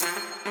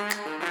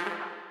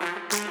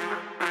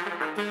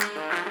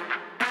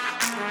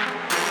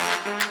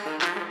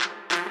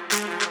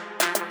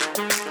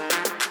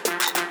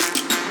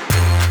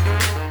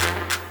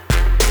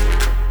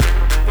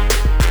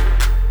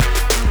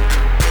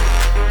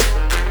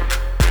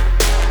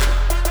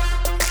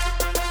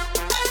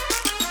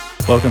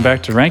Welcome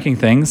back to Ranking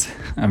Things.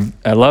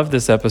 I love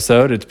this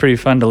episode. It's pretty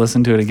fun to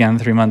listen to it again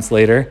 3 months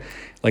later.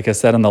 Like I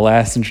said in the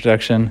last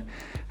introduction,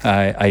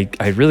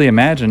 I really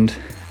imagined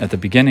at the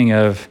beginning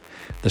of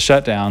the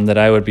shutdown that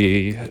I would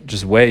be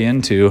just way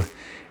into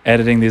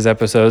editing these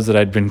episodes that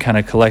I'd been kind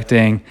of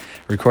collecting,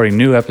 recording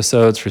new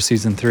episodes for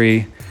season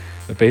 3.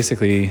 But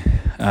basically,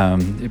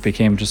 it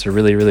became just a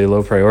really, really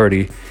low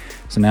priority.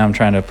 So now I'm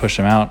trying to push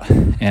them out.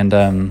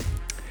 And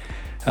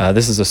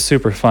this is a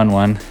super fun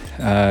one.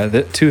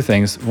 Two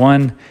things.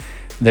 One,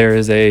 there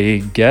is a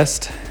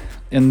guest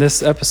in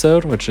this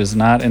episode, which is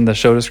not in the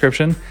show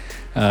description,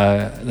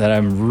 that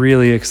I'm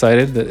really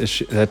excited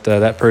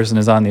that person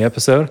is on the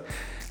episode.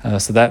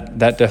 So that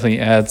definitely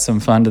adds some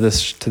fun to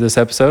this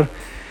episode.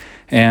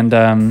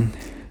 And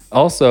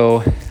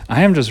also,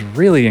 I am just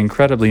really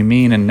incredibly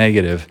mean and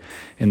negative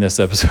in this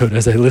episode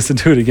as I listen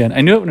to it again.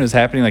 I knew it when it was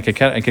happening. Like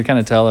I could kind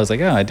of tell. I was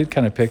like, oh, I did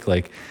kind of pick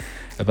like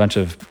a bunch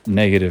of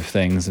negative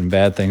things and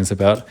bad things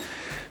about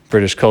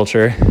British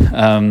culture.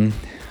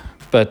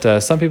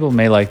 But some people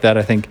may like that.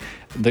 I think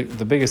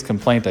the biggest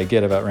complaint I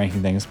get about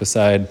Ranking Things,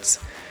 besides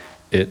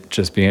it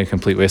just being a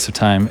complete waste of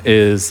time,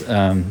 is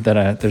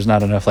that there's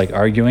not enough like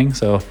arguing.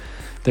 So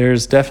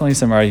there's definitely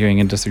some arguing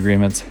and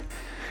disagreements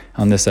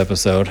on this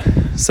episode.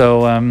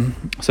 So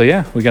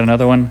yeah, we got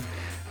another one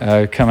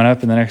coming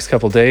up in the next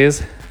couple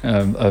days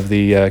of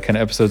the kind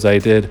of episodes I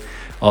did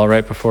all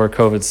right before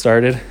COVID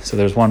started. So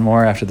there's one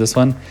more after this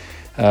one,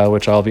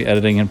 which I'll be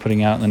editing and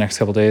putting out in the next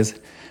couple days.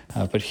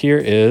 But here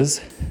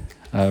is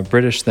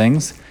British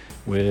Things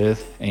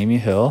with Amy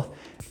Hill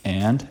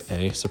and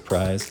a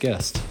surprise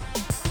guest.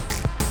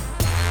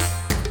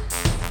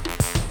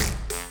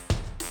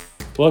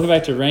 Welcome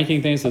back to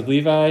Ranking Things with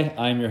Levi.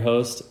 I'm your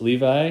host,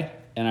 Levi,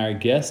 and our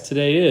guest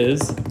today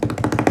is,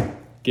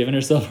 giving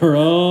herself her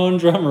own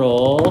drum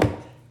roll,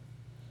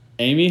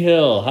 Amy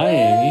Hill. Hi,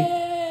 Amy.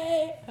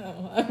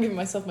 I'm giving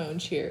myself my own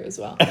cheer as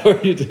well. How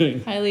are you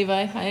doing? Hi,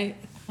 Levi. Hi,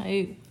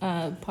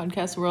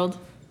 podcast world.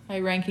 Hi,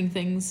 Ranking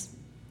Things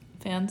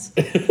fans.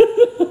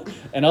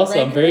 And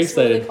also, I'm very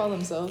excited. They call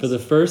themselves. For the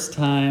first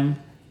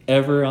time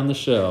ever on the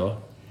show,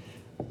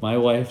 my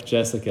wife,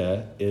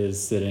 Jessica,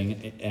 is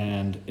sitting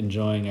and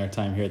enjoying our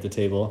time here at the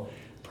table,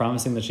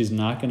 promising that she's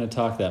not going to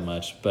talk that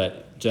much,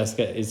 but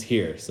Jessica is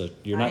here. So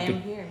you're not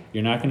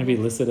going to be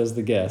listed as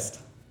the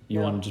guest. You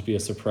want to just be a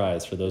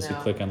surprise for those who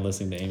click on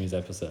listening to Amy's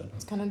episode.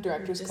 It's kind of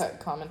director's cut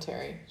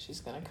commentary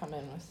she's going to come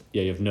in with.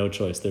 Yeah, you have no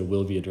choice. There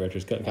will be a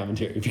director's cut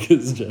commentary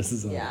because Jess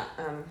is on. Yeah,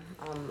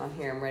 I'm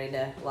here. I'm ready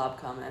to lob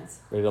comments.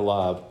 Ready to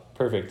lob.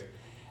 Perfect.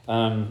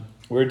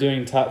 We're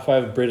doing top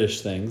 5 British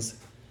things,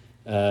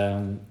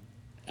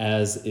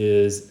 as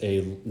is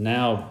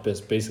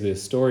basically a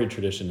storied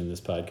tradition in this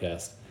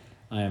podcast.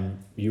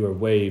 You are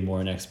way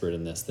more an expert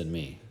in this than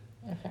me.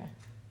 Okay.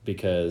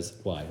 Because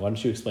why? Why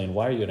don't you explain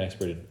why are you an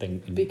expert in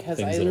things that are British? Because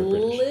I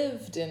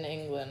lived in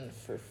England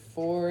for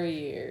 4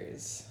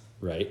 years.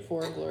 Right.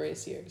 4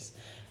 glorious years.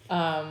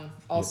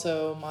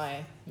 Also,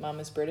 my mom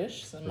is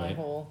British, and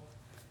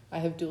I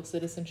have dual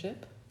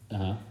citizenship.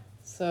 Uh-huh.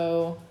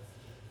 So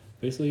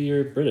basically,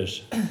 you're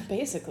British.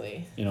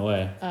 Basically. In a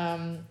way.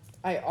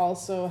 I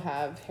also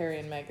have Harry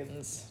and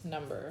Meghan's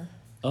number.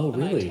 Oh,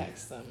 really? I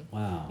text them.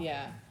 Wow.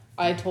 Yeah.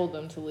 I told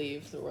them to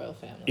leave the royal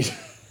family.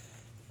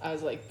 I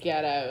was like,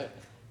 get out.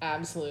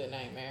 Absolute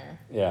nightmare.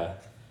 Yeah.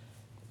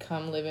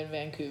 Come live in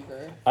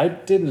Vancouver. I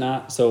did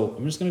not. So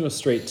I'm just going to go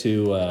straight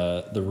to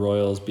the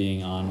Royals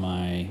being on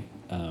my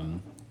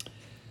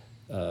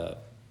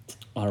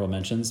honorable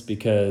mentions,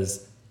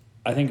 because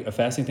I think a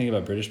fascinating thing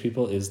about British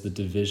people is the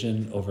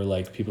division over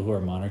like people who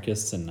are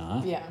monarchists and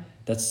not. Yeah.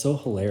 That's so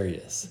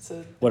hilarious.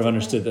 What I've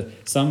understood,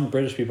 that some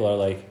British people are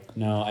like,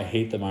 no, I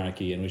hate the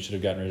monarchy and we should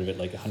have gotten rid of it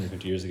like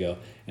 150 years ago.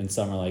 And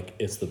some are like,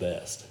 it's the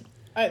best.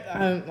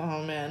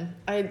 Oh man.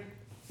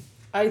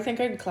 I think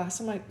I'd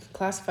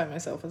classify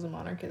myself as a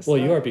monarchist. Well,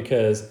 you are,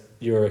 because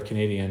you're a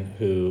Canadian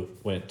who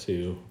went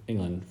to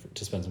England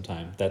to spend some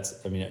time.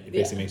 It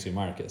basically makes you a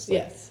monarchist. Like,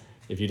 yes.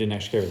 If you didn't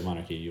actually care about the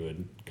monarchy, you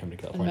would come to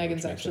California. And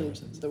Meghan's actually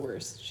the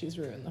worst. She's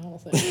ruined the whole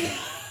thing.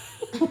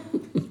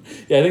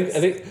 Yeah, I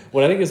think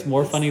what I think is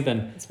more funny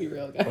than, let's be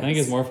real, guys. What I think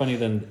is more funny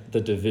than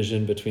the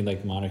division between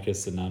like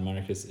monarchists and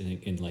non-monarchists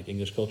in like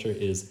English culture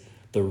is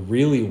the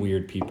really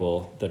weird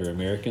people that are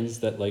Americans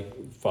that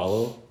like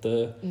follow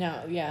the.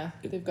 No, yeah,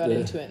 they've got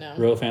into it now.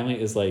 Royal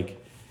family is like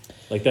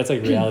that's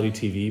like reality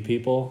TV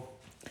people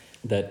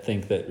that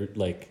think that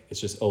like it's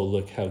just, oh,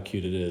 look how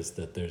cute it is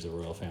that there's a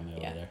royal family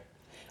over there.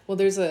 Well,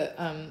 there's a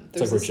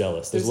it's like we're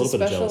jealous. There's a little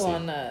bit of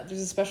jealousy.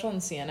 There's a special on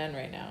CNN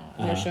right now,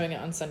 and they're showing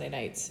it on Sunday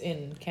nights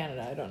in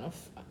Canada. I don't know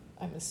if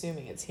I'm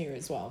assuming it's here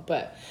as well,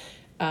 but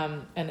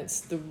and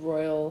it's the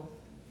royal.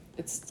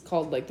 It's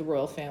called like the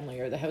royal family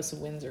or the House of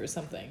Windsor or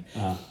something,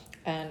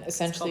 and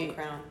essentially. It's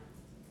called The Crown.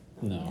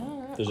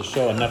 No, there's a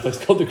show on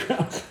Netflix called The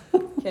Crown.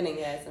 Kidding,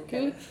 guys. I'm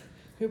kidding.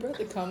 Who brought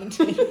the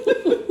commentary?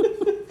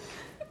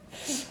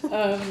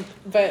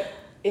 But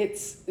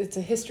it's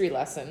a history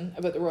lesson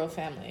about the royal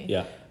family.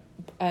 Yeah.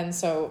 And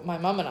so my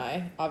mom and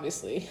I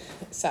obviously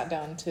sat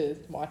down to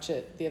watch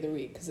it the other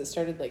week because it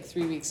started like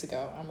 3 weeks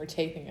ago, and we're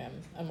taping them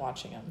and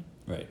watching them.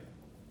 Right.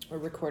 We're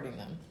recording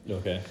them.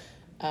 Okay.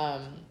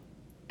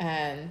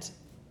 And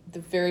the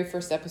very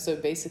first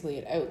episode, basically,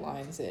 it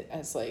outlines it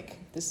as like,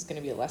 this is going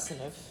to be a lesson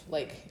of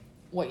like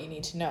what you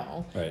need to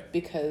know. Right.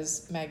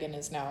 Because Megan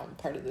is now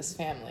part of this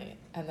family.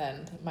 And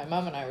then my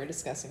mom and I were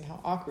discussing how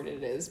awkward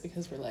it is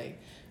because we're like,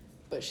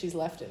 but she's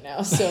left it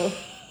now. So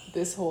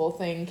this whole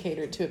thing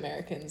catered to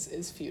Americans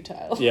is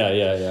futile. Yeah.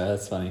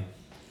 That's funny.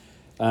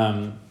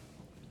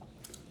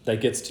 That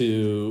gets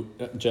to,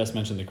 Jess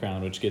mentioned The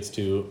Crown, which gets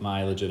to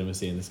my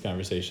legitimacy in this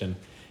conversation,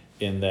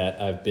 in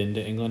that I've been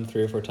to England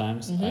 3 or 4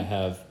 times. Mm-hmm. I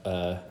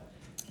have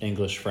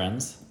English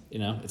friends, you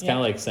know. It's kind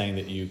of like saying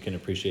that you can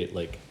appreciate,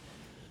 like,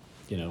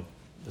 you know,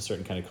 a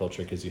certain kind of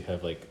culture because you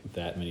have, like,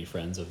 that many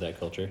friends of that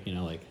culture, you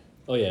know, like,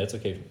 oh yeah, it's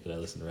okay that I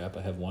listen to rap.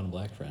 I have one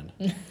black friend.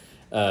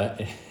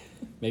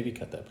 Maybe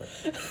cut that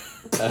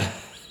part.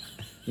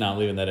 No, I'm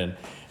leaving that in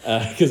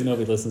because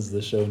nobody listens to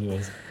the show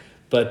anyways.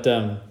 But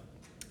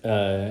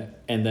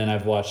and then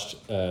I've watched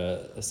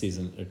a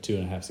season or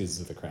 2.5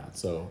 seasons of The Crown.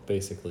 So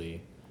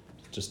basically,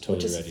 just totally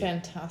Which is ready. a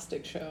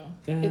fantastic show.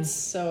 Yeah. It's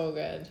so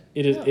good.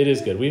 It is. It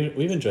is good.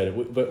 We've enjoyed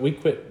it, but we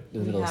quit in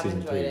the middle of have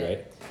season 3, enjoyed right?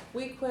 it.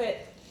 We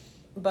quit,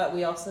 but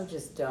we also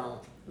just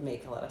don't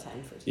make a lot of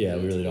time for TV. Yeah,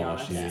 we really to be don't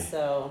watch honest. TV.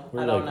 So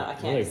We're I don't like, know. I we're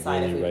can't like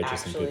decide really if we've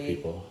righteous and good actually.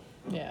 people.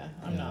 Yeah,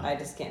 I'm Yeah. not. I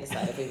just can't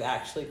decide if we've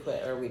actually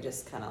quit or we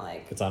just kind of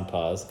like It's on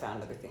pause,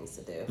 found other things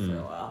to do Mm. for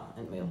a while,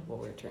 and we'll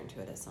return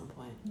to it at some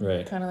point.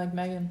 right? Kind of like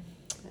Megan.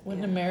 What an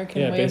Yeah.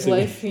 American Yeah, way of basically.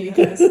 life for you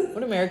guys.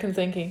 What American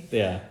thinking.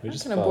 Yeah, we I'm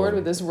just kind of bored follow.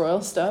 with this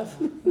royal stuff.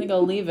 I think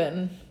I'll leave it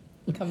and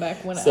come back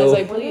when So- as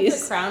I I wonder if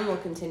please. The Crown will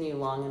continue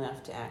long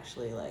enough to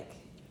actually like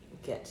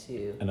get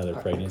to Another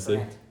our pregnancy?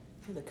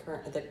 the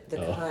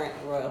Oh. current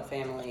royal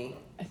family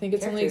I think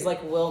it's only. characters.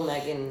 Like, will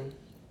Meghan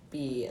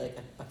be like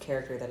a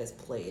character that is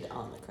played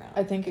on The Crown?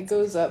 I think it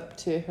goes up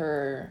to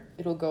her.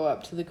 It'll go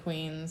up to the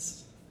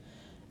Queen's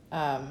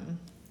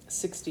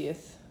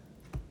 60th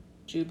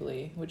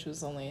Jubilee, which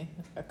was only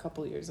a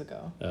couple years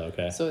ago. Oh,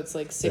 okay. So it's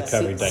like They six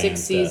covered Diane's death.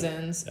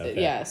 seasons.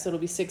 Okay. Yeah, so it'll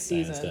be 6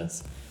 Diane's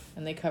seasons,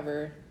 and they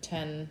cover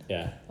 10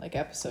 Yeah. like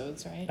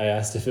episodes, right? I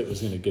asked if it was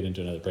going to get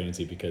into another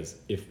pregnancy because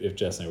if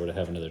Jess and I were to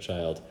have another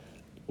child,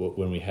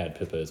 when we had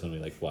Pippa is when we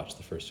like watched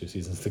the first 2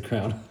 seasons of The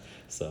Crown.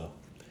 So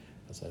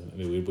that's why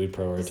we'd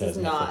prioritize. This is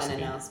not Netflix an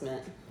again.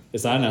 announcement.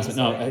 It's not an announcement.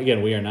 No, Sorry.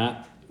 again, we are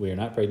not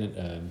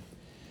pregnant.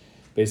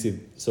 Basically,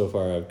 so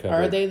far I've covered.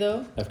 Are they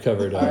though? I've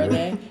covered Are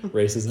they?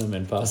 racism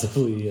and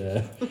possibly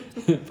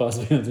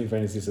unwanted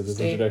pregnancy. So this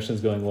Stay- introduction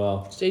is going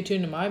well. Stay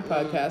tuned to my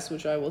podcast,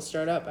 which I will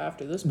start up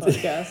after this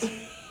podcast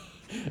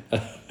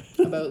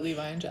about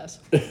Levi and Jess.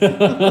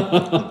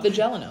 The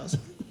Jellinos.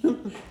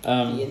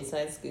 The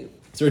inside scoop.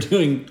 So we're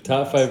doing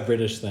top 5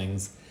 British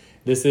things.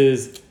 This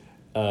is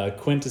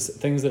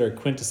things that are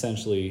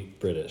quintessentially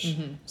British.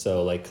 Mm-hmm.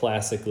 So like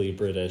classically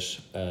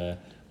British. Oh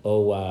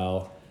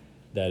wow,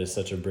 that is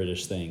such a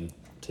British thing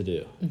to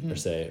do or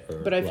say. Or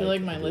But I feel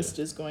like my or do. list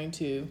is going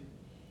to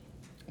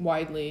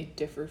widely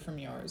differ from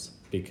yours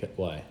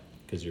Why?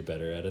 Because you're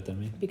better at it than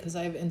me. because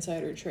I have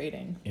insider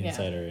trading.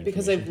 Insider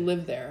Because I've information.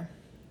 lived there.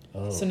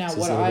 Oh, So now it's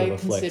what a little I bit of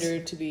a flex.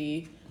 consider to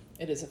be,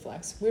 it is a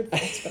flex, weird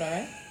flex, but all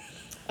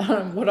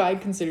right. What I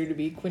consider to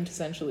be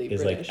quintessentially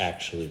is British. like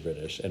actually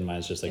British, and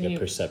mine's just like And a you-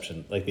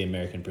 perception, like the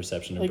American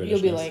perception of like Britishness.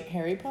 you'll be like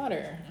Harry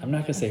Potter. I'm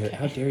not gonna say Okay.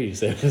 How dare you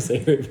say I'm gonna say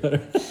Harry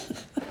Potter?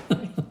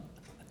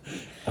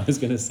 I was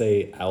gonna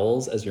say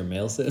owls as your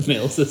mail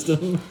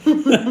system.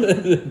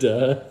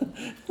 Duh.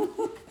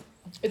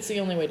 It's the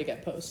only way to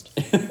get post.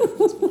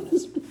 Let's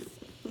be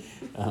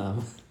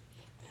honest.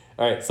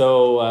 All right,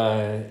 so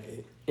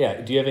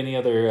yeah, do you have any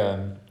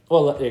other?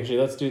 Well, actually,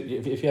 let's do.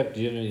 If you have,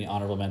 do you have any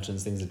honorable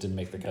mentions, things that didn't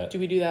make the cut? Do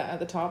we do that at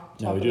the top?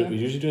 No, top we of do. the- We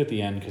usually do it at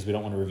the end because we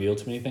don't want to reveal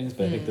too many things.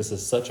 But I think this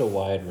is such a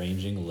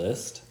wide-ranging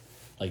list.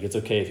 Like, it's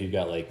okay if you've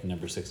got like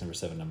number 6, number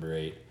 7, number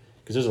 8,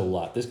 because there's a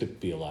lot. This could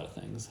be a lot of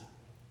things.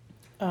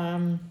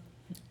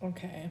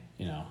 Okay.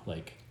 You know,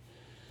 like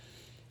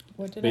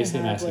What did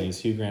basically, I I'm have? asking Like, is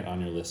Hugh Grant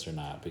on your list or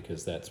not?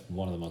 Because that's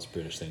one of the most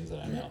British things that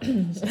I know.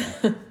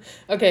 So.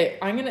 okay,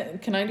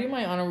 can I do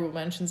my honorable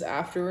mentions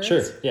afterwards?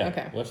 Sure. Yeah.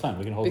 Okay. Well, that's fine.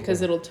 We can hold.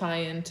 Because it. it'll tie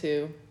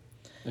into,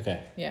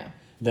 Okay. yeah.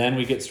 Then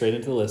we get straight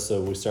into the list.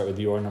 So we start with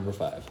your number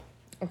 5.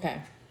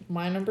 Okay.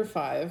 My number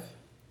 5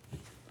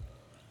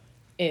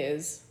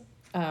 is,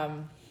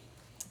 Why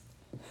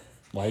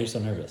are you so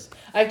nervous?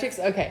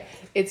 okay,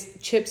 it's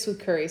chips with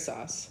curry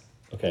sauce.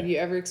 Okay. Have you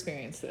ever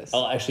experienced this?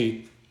 Oh,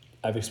 actually,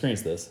 I've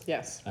experienced this.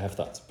 Yes. I have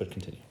thoughts, but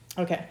continue.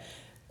 Okay.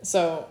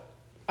 So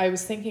I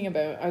was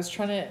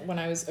trying to, when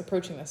I was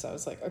approaching this, I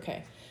was like,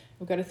 okay,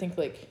 we've got to think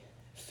like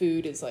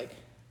food is like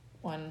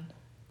one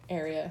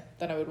area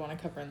that I would want to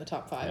cover in the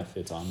top 5. If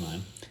it's on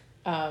mine.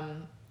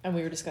 And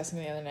we were discussing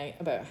the other night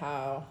about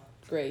how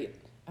great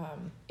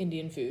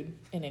Indian food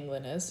in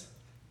England is.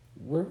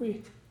 Were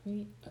we?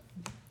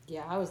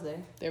 Yeah, I was there.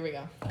 There we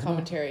go.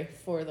 Commentary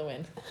for the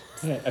win.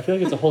 Yeah, I feel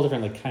like it's a whole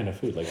different like kind of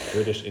food. Like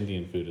British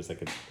Indian food is like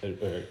go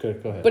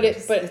ahead. But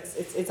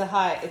It's a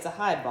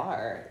high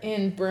bar.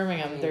 in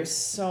Birmingham, I mean, there's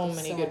so there's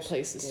many so good much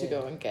places to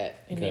good. go and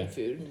get Indian Okay.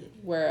 food.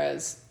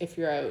 Whereas if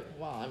you're out,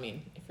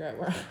 if you're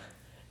out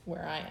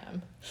where I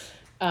am,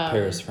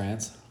 Paris,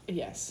 France.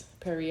 yes,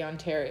 Perry,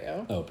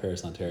 Ontario. Oh,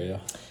 Paris, Ontario.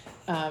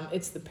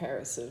 It's the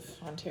Paris of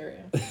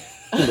Ontario.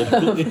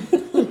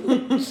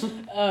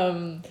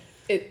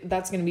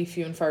 That's going to be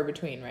few and far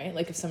between, right?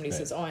 Like if somebody Right.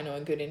 says, "Oh, I know a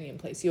good Indian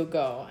place," you'll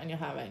go and you'll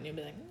have it, and you'll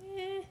be like,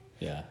 "Eh."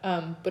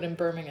 Yeah. But in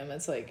Birmingham,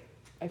 it's like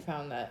I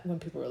found that when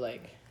people were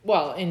like,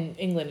 well, in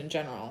England in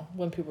general,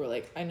 when people were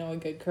like, "I know a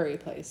good curry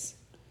place,"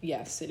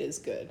 yes, it is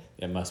good.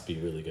 It must be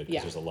really good because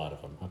Yeah. there's a lot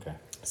of them. Okay.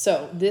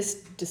 So this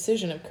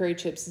decision of curry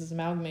chips is an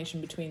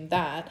amalgamation between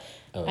that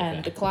Oh,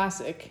 and the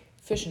classic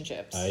fish and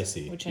chips. I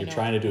see. Which You're I know.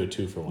 trying to do a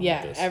 2-for-1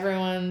 Yeah, with this.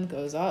 everyone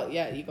goes, oh,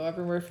 yeah, you go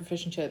everywhere for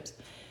fish and chips.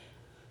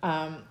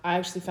 I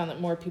actually found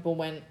that more people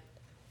went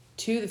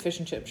to the fish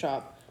and chip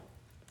shop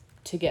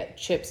to get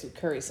chips with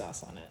curry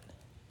sauce on it.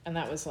 And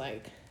that was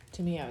like,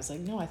 to me, I was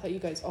like, no, I thought you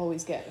guys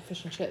always get a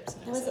fish and chips.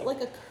 And I And was is it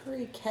like a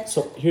curry ketchup?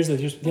 So here's Of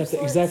sorts.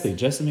 exactly.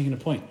 Just making a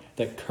point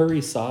that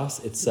curry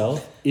sauce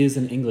itself is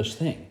an English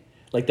thing.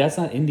 Like that's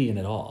not Indian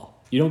at all.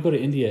 You don't go to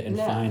India and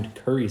No. find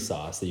curry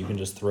sauce that you can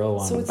just throw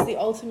on. so it's the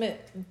ultimate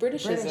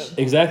Britishism. British.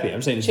 Exactly.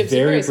 I'm saying it's Chips with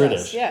very curry sauce,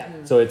 British. yeah.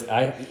 So it's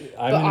I'm But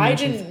gonna I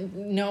mention- didn't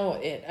know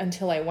it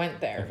until I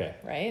went there. Okay.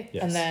 Right?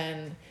 Yes. And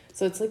then,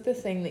 so it's like the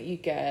thing that you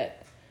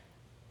get,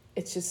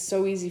 it's just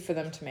so easy for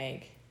them to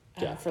make.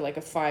 And Yeah. for like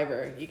a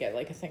 $5, you get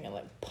like a thing of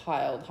like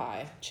piled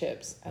high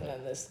chips. And Right.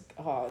 then this,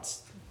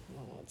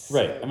 it's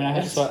Right. so I mean, I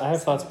good.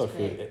 have thoughts about Sounds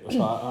food.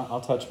 So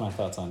I'll touch my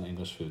thoughts on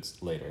English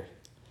foods later.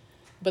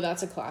 But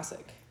that's a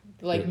classic.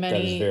 Like That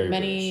is very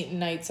many British.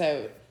 nights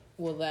out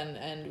will then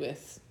end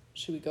with,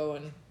 should we go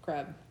and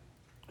grab Go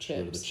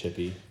to the chips?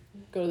 chippy.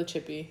 Go to the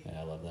chippy. Yeah,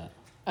 I love that.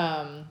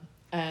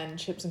 And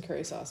chips and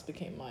curry sauce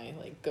became my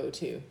like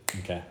go-to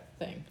Okay.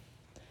 thing.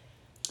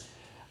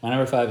 My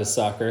number 5 is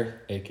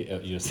soccer. I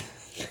just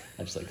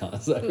like calling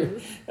it soccer.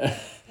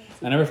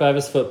 My number 5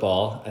 is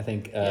football. I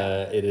think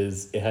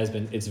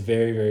it's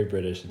very, very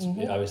British. It's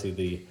obviously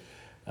the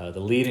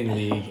leading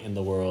league in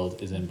the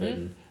world is in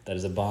Britain. That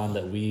is a bond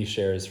that we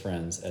share as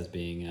friends, as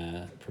being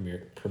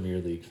Premier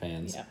League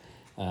fans. Yeah.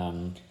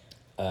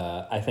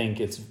 I think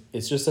it's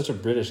just such a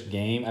British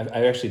game. I've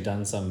actually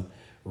done some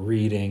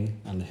reading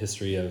on the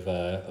history of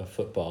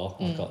football.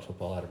 I'll call it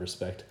football out of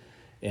respect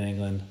in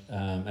England.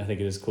 I think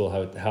it is cool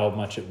how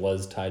much it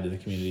was tied to the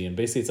community. And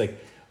basically, it's like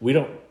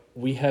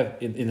we have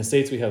in the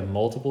States we have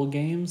multiple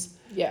games,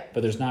 Yeah.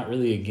 but there's not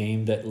really a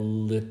game that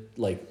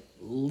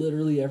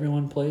literally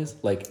everyone plays.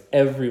 Like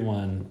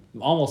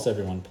almost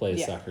everyone plays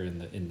Yeah. soccer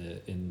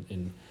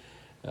in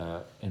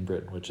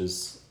Britain, which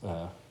is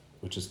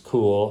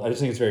cool. I just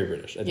think it's very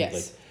British. I think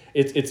Yes.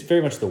 it's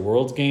very much the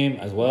world's game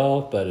as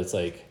well, but it's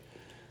like,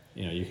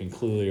 you can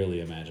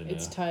clearly imagine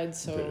It's a tied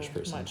so British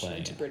person much playing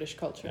into it. British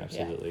culture.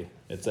 Absolutely.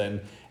 It's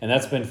and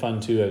that's been fun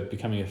too.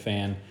 Becoming a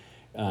fan.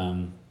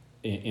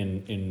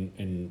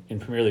 In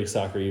Premier League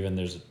soccer, even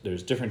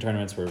there's different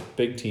tournaments where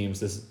big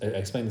teams. I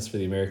explain this for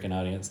the American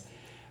audience.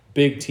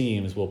 Big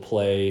teams will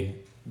play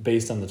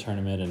based on the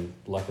tournament and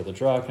luck of the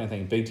draw kind of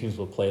thing. Big teams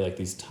will play like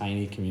these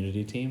tiny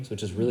community teams,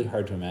 which is really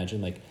hard to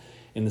imagine. Like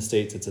in the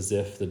States, it's as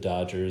if the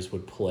Dodgers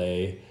would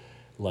play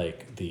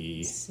like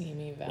the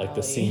Simi Valley. like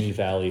the Simi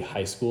Valley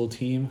high school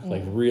team.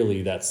 Like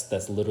really, that's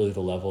literally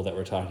the level that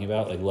we're talking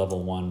about. Like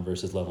level 1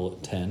 versus level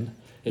 10.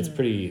 It's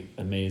pretty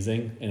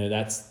amazing, and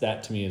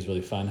that to me is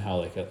really fun. How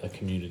like a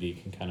community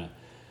can kind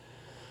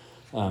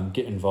of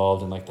get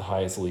involved in like the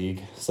highest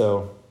league.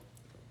 So,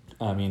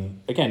 I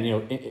mean, again,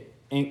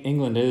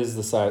 England is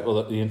the size.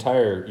 Well, the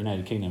entire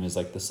United Kingdom is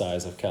like the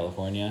size of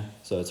California.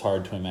 So it's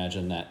hard to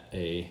imagine that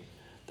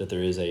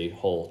there is a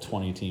whole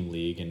 20-team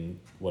league in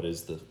what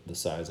is the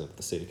size of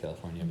the state of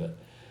California. But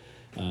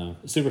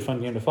super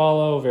fun game to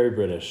follow. Very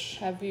British.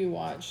 Have you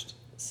watched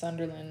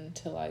Sunderland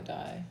Till I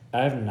Die?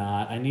 I have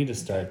not. I need to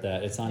start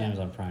that. It's on Yeah.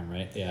 Amazon Prime,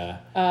 right? Yeah.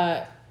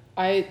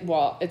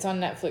 It's on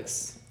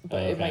Netflix,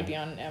 but Oh, it okay. might be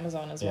on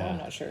Amazon as well. Yeah. I'm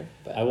not sure.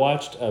 But I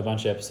watched a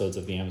bunch of episodes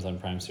of the Amazon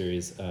Prime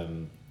series,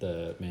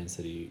 the Man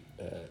City,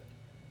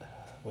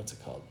 what's it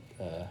called?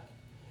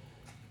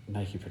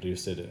 Nike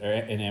produced it,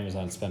 and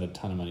Amazon spent a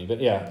ton of money. But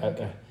yeah,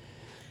 Okay.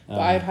 But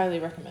I'd highly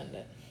recommend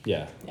it.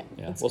 yeah. Yeah.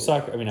 it's Well, good.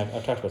 soccer. I mean,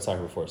 I've talked about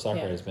soccer before. Soccer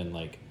Yeah. has been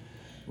like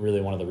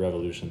really one of the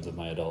revolutions of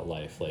my adult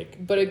life.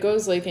 Like, But it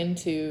goes like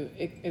into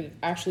it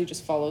actually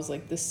just follows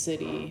like the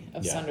city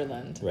of Yeah.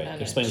 Sunderland. Right.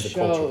 And Explains it the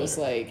culture shows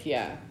there. like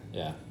yeah,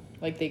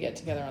 like they get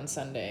together on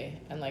Sunday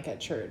and like at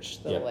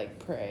church they'll Yep. like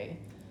pray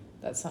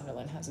that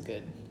Sunderland has a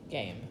good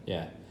game.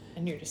 yeah,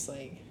 And you're just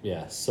like,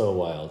 yeah. So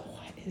wild.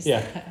 what is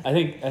Yeah, that? I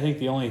think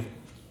the only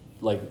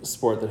like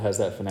sport that has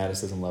that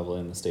fanaticism level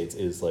in the States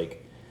is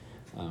like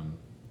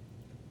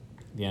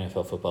the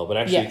NFL football. But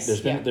actually, Yes,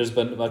 there's yeah.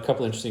 been a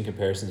couple interesting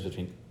comparisons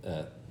between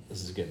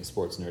this is getting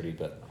sports nerdy,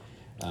 but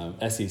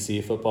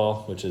SEC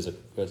football, which is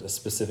a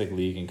specific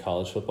league in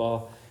college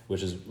football,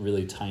 which is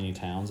really tiny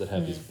towns that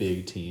have these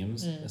big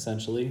teams,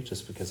 essentially,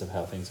 just because of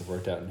how things have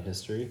worked out in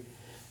history.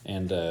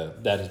 And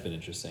that has been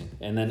interesting.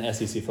 And then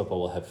SEC football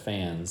will have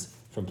fans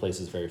from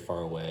places very far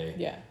away.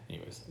 Yeah.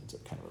 Anyways, it's a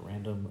kind of a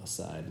random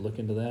aside. Look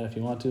into that if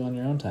you want to on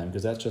your own time,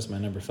 because that's just my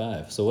number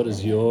 5. So what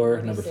is your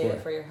number 4? Save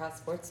it for your hot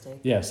sports take.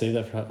 Yeah, save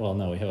that for. Well,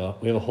 no, we have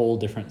a whole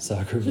different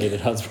soccer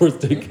related hot sports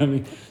take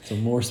coming. So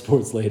more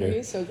sports Are later.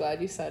 you so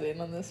glad you sat in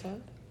on this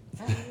one?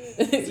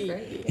 It's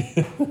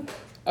great.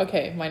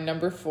 Okay, my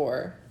number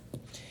 4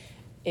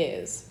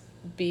 is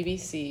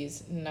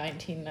BBC's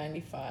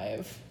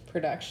 1995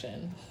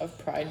 production of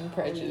Pride and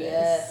Prejudice.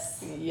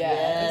 Yes.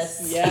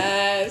 Yes. Yes.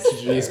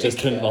 Yes. Julius just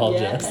couldn't involve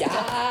Yes. Jess.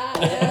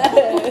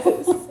 Yes.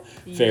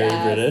 Very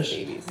Yes, British.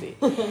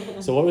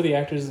 BBC. So what were the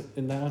actors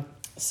in that one?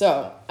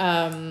 So,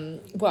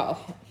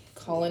 well,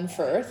 Colin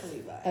Firth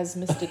as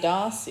Mr.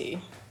 Darcy.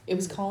 It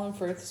was Colin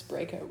Firth's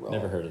breakout role.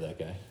 Never heard of that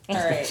guy. All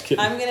Just right,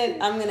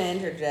 kidding. I'm gonna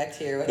interject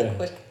here with Go a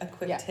ahead.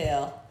 quick Yeah.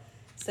 tale.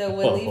 So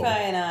when Oh. Levi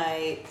and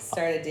I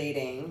started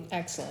dating,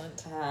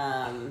 Excellent.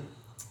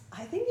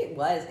 I think it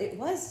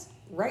was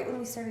right when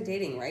we started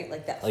dating, right?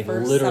 Like that Like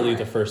first literally summer.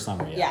 the first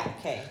summer. Yeah.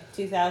 Okay.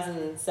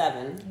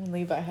 2007. When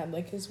Levi had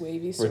like his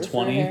wavy We're surfer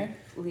 20. hair.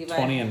 Levi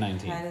 20 and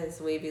 19. had his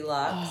wavy Oh,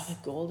 locks. the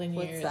golden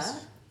What's years. that?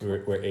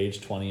 We're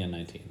age 20 and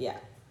 19. Yeah.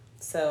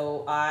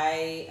 So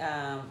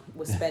I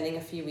was spending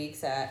a few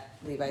weeks at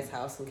Levi's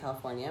house in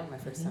California, my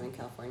 1st time in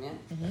California,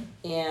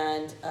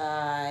 and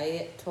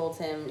I told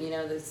him,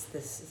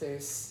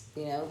 there's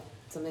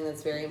something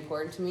that's very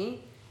important to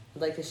me.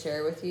 I'd like to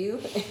share with you,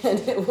 and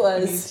it I need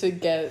was to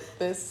get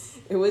this.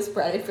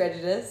 Pride and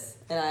Prejudice,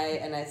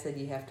 and I said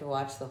you have to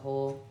watch the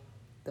whole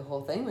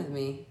thing with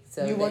me.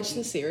 So You that watched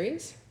the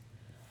series?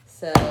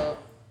 So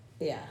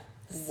yeah.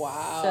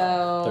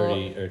 Wow. So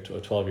 30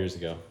 or 12 years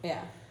ago.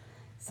 yeah.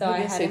 So I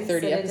I was had gonna him say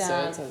 30 sit episodes.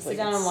 down, I was sit like,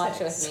 down and it's watch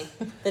 6. it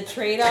with me. The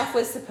trade-off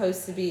was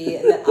supposed to be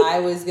that I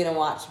was gonna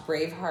watch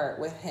Braveheart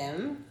with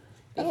him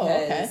because Oh,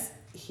 okay.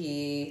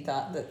 he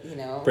thought that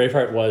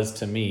Braveheart was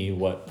to me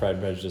what Pride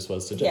and Prejudice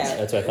was to Jess. yeah,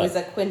 That's what I it was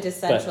thought. a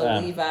quintessential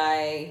But,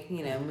 Levi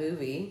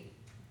movie,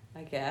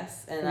 I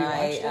guess. And Have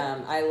you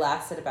watched it? I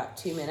lasted about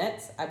 2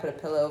 minutes. I put a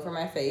pillow over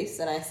my face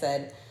and I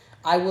said,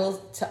 I will,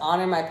 to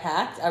honor my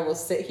pact, I will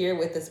sit here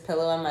with this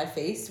pillow on my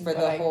face for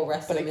the whole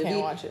rest of the movie. But I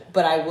can't watch it.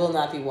 But I will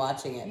not be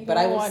watching it. You But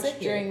I don't will watch sit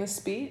here. during the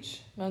speech.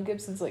 Mel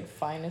Gibson's like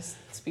finest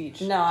speech.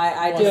 No,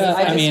 I just, Yeah,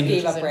 I I just mean,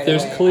 gave up right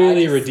There's away.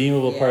 clearly I just-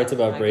 redeemable yeah, parts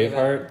about I gave up.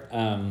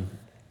 Braveheart.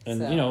 And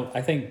So-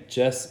 I think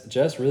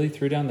Jess really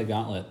threw down the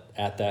gauntlet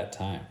at that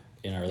time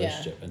in our Yeah.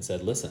 relationship and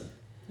said, listen,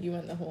 You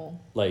went the whole.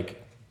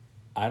 like,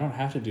 I don't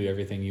have to do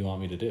everything you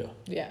want me to do.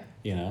 Yeah.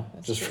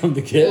 Just That's true. from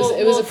the get. Well,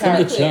 It was a from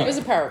power. the jump. It was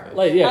a power move.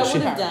 Like, yeah, I she,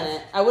 would have done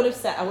it. I would have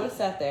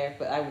sat there,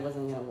 but I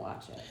wasn't gonna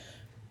watch it.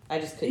 I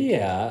just couldn't.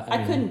 yeah. I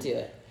mean, couldn't do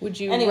it. Would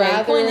you Anyway, rather?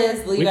 the point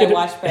is, Levi could-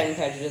 watched Pride and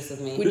Prejudice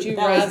with me. Would you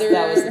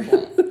that was the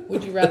point.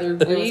 Would you rather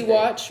was great.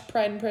 rewatch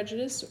Pride and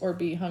Prejudice or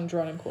be hung,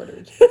 drawn, and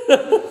quartered?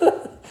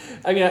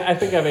 I mean, I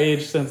think I've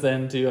aged since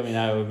then too. I mean,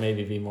 I would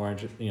maybe be more,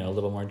 a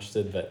little more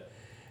interested, but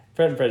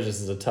Pride and Prejudice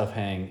is a tough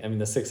hang. I mean,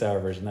 the 6-hour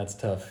version, that's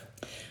tough.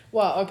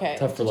 Well, okay.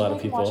 Tough for a Did you lot of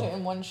make them Watch people. it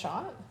in one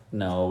shot.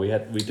 No, we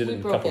did it We in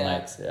a broke couple it up.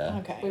 nights. Yeah.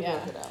 Okay. We yeah.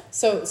 broke it up.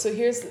 So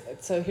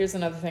here's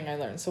another thing I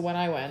learned. So when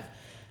I went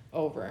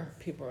over,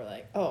 people were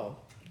like, "Oh,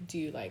 do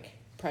you like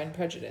Pride and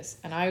Prejudice?"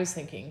 And I was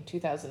thinking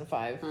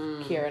 2005,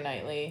 Keira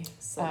Knightley,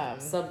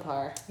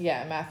 Subpar.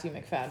 yeah, Matthew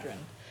McFadden,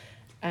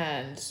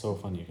 and So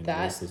fun you can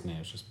That- list those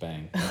names, just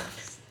bang.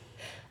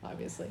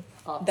 obviously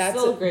Oh, That's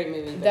still a- a great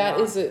movie. But that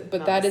not- is a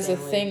not that the is a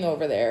same thing league.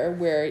 over there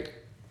where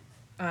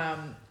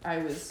I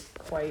was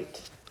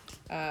quite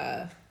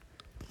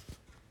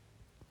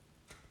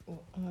what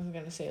was I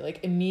gonna say,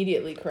 like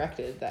immediately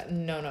corrected that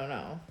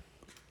no,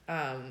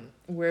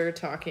 we're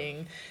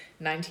talking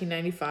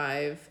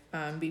 1995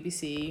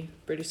 BBC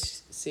British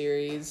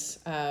series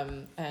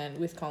and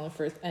with Colin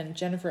Firth and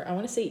Jennifer, I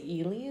want to say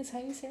Ely is how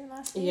you say her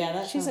last name.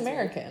 Yeah, she's sounds right.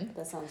 American.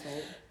 That sounds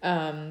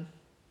right.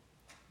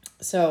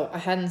 So I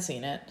hadn't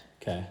seen it.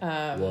 Okay.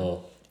 Um,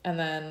 Whoa. And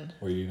then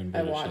Were you even I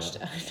British watched.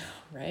 yet? I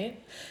know,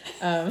 right?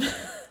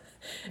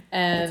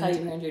 That's how you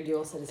And earned your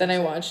dual citizenship. then I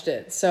watched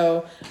it.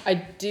 So I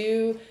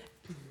do.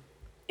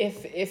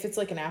 If it's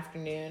like an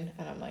afternoon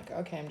and I'm like,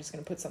 okay, I'm just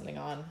gonna put something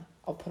on,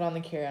 I'll put on the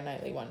Keira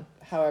Knightley one.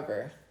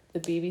 However, the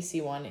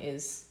BBC one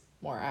is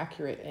more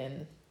accurate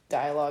in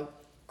dialogue,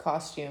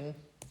 costume,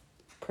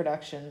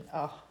 production,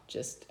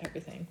 just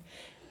everything.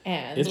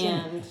 And It's-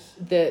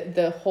 And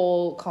the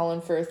whole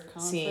Colin Firth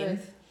Colin scene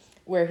Firth.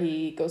 where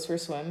he goes for a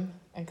swim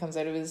and comes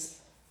out of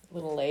his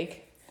little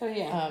lake. Oh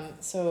yeah.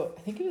 So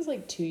I think it was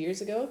like 2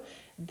 years ago,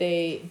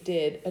 they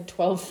did a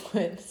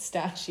 12-foot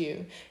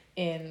statue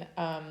in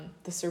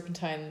the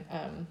Serpentine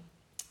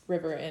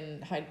River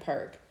in Hyde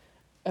Park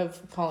of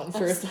Colin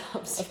Firth.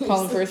 Stop, Of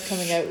Colin Firth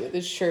coming out with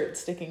his shirt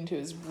sticking to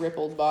his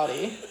rippled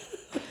body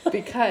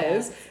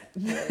because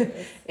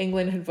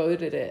England had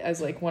voted it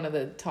as like one of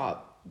the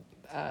top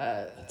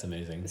That's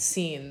amazing.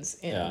 scenes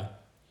in Yeah.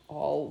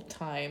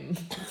 all-time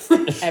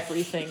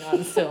everything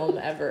on film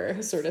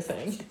ever sort of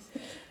thing.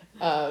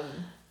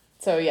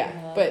 So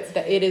yeah, but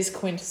it is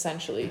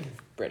quintessentially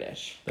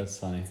British. That's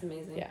funny. It's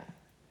amazing.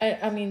 Yeah.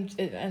 I mean,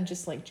 and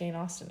just like Jane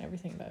Austen,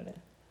 everything about it.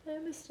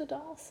 Mr.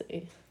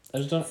 Darcy. I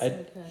just don't. So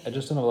good. I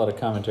just don't have a lot of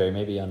commentary,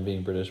 maybe on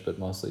being British, but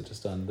mostly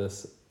just on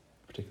this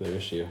particular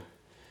issue.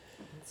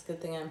 It's a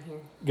good thing I'm here.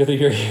 Good that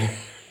you're here.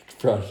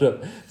 Brought it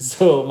up.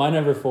 So my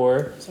number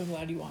 4 I'm so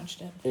glad you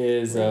watched it.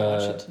 is We're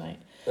gonna watch it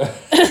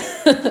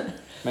tonight.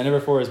 my number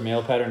 4 is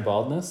male pattern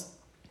baldness.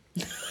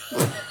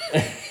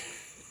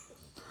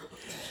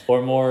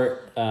 Or more.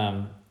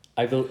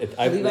 I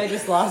believe I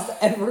just lost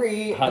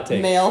every Hot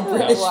take. male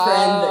British Wow.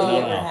 friend that he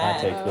No, ever hot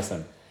had. take.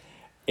 Listen,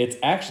 it's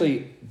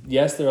actually,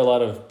 yes, there are a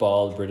lot of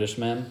bald British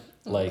men,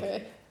 like,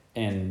 Okay.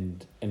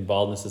 and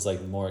baldness is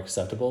like more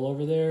acceptable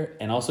over there,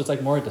 and also it's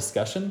like more a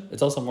discussion.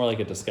 It's also more like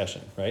a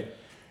discussion, right?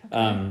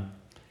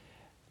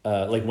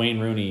 Like Wayne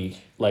Rooney,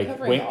 like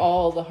Covering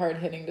all the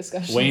hard-hitting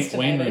discussions Wayne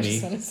tonight, I Rooney,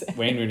 just wanna say.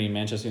 Wayne Rooney,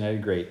 Manchester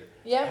United great,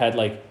 Yeah. had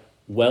like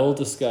well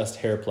discussed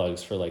hair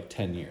plugs for like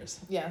 10 years,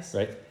 Yes.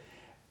 right?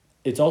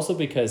 It's also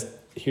because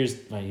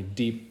here's my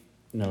deep,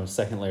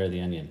 second layer of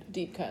the onion.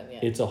 Deep cut, yeah.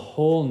 It's a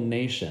whole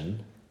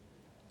nation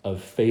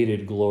of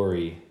faded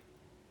glory,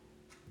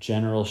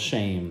 general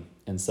shame,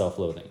 and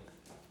self-loathing.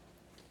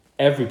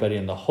 Everybody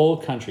in the whole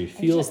country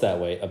feels that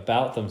way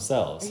about Are you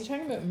themselves.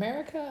 talking about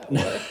America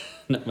or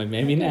No,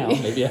 maybe now,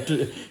 maybe after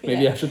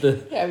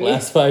the Yeah,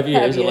 last 5 years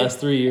have or you- last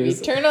 3 years.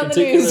 you turned on the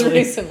news particularly-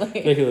 recently?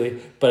 Particularly,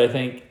 but I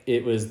think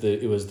it was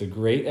the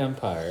great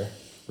empire,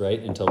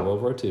 right, until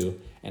World War II,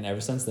 and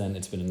ever since then,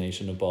 it's been a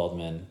nation of bald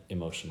men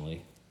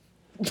emotionally.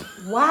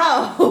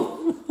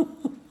 Wow.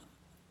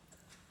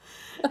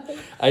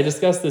 I've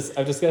discussed this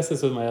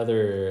with my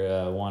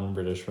other one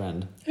British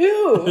friend.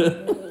 who?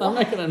 I'm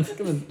not gonna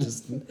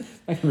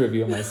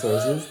reveal my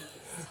sources,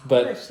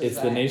 but harsh is it's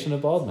the that? nation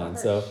of bald men.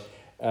 So,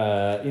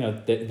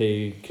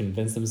 they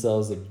convince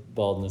themselves that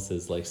baldness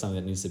is like something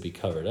that needs to be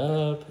covered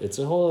up. It's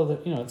a whole other,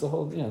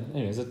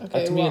 anyways,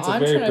 Okay, to me, well, it's a I'm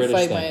very trying to British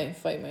fight thing.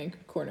 fight my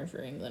corner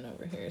for England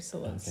over here. So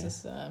let's Okay.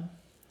 just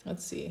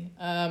let's see.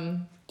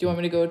 Do you want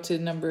me to go to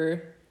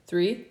number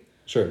 3?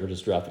 Sure, we're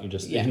just dropping. You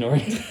just Yeah.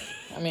 ignoring.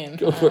 I mean,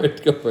 Go for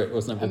it. Go for it.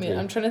 What's number I mean, 3?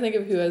 I'm trying to think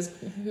of who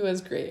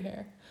has great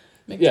hair.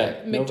 Mick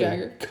nobody.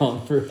 Jagger.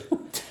 Colin Firth.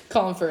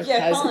 Colin Firth Yeah,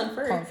 has Colin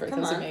Firth. Colin Firth Come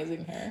has on.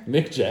 amazing hair.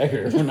 Mick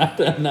Jagger. I'm not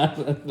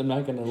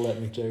gonna let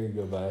Mick Jagger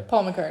go by.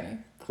 Paul McCartney.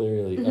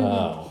 Clearly,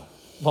 oh,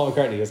 Paul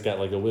McCartney has got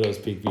like a widow's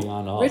peak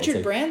beyond all. It's Richard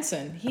like,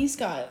 Branson. He's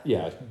got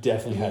yeah,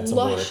 definitely had some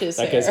Luscious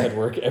work. That guy's hair. had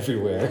work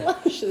everywhere.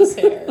 luscious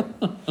hair.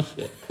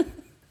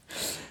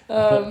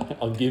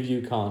 I'll give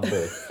you Colin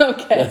Firth.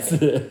 Okay. That's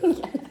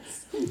it.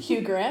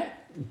 Hugh Grant.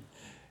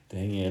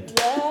 Dang it.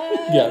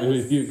 Yes. Got me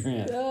with Hugh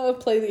Grant. Oh,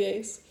 play the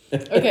ace.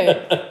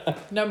 Okay.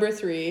 Number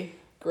 3,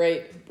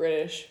 Great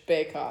British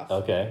Bake Off.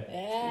 Okay.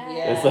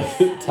 Yeah. It's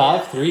like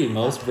top 3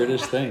 most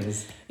British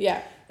things.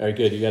 Yeah. All right,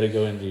 good. You got to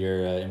go into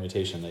your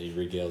invitation that you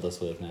regaled us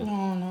with now.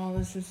 Oh no,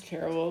 this is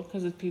terrible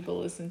because if people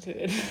listen to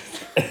it.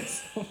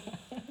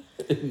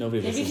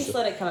 Nobody Maybe listens just to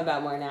let it come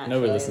about more naturally.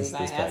 Nobody listens to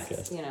Levi. this Ask,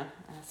 podcast.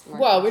 ask more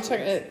Well, we're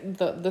questions.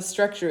 talking the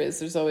structure is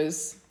there's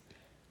always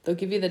they'll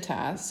give you the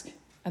task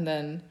and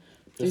then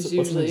there's What's an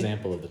usually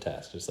example of the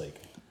task? Just like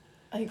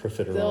like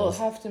profiteroles. they'll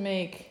have to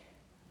make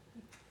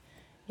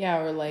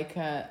or like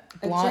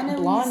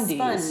genuine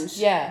blondies.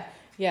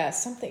 sponge.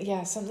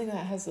 Something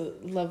that has a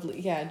lovely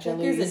I think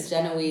jelly. there's a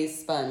Genoese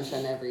sponge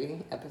on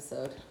every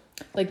episode.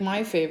 Like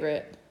my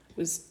favorite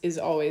is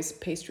always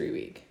pastry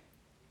week,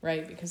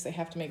 right? Because they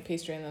have to make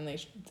pastry and then they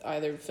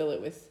either fill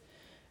it with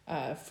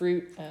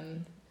fruit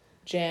and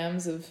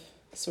jams of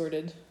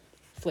assorted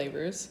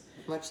flavors.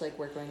 Much like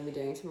we're going to be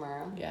doing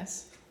tomorrow.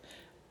 Yes.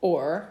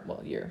 Or,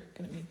 well, you're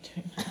going to be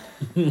doing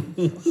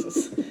that. Let's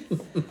just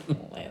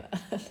lay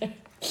that out there.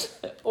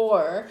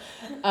 Or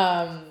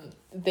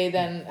they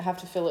then have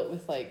to fill it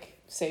with like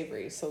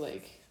savory, so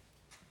like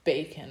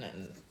bacon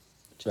and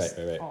just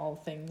Right. all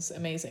things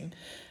amazing.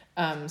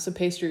 So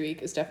pastry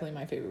week is definitely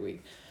my favorite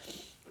week.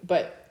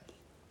 But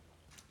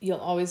you'll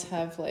always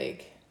have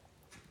like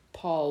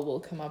Paul will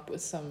come up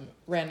with some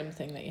random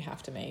thing that you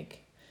have to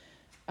make.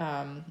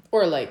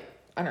 Or like,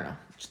 I don't know,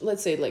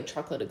 let's say like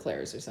chocolate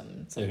eclairs or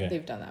something. So Okay.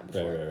 they've done that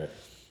before. Right.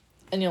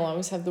 And you'll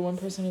always have the one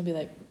person who'll be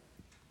like,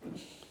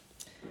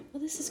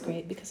 well, this is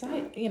great because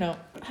I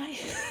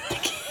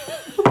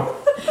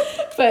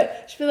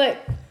but she'll be like,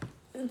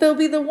 there'll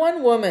be the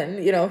one woman,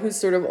 who's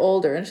sort of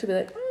older and she'll be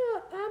like,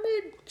 oh,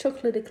 I made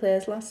chocolate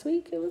eclairs last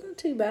week. It wasn't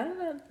too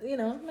bad.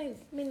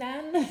 My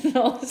nan and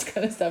all this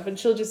kind of stuff. And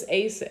she'll just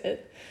ace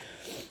it.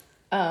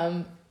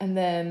 And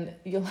then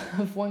you'll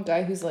have one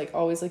guy who's like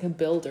always like a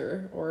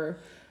builder or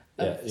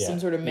some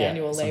sort of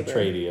manual labor. Some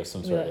tradie of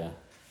some sort, Yeah.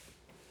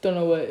 Don't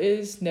know what it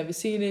is, never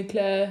seen it,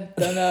 Claire.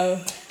 Don't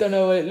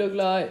know what it looked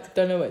like,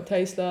 don't know what it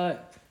tastes like.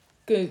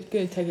 Gonna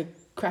take a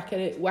crack at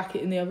it, whack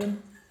it in the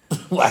oven,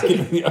 Whack it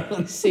in the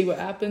oven. see what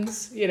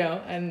happens,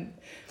 and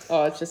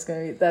it's just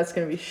that's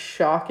gonna be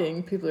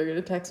shocking. People are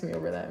gonna text me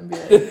over that and be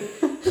like,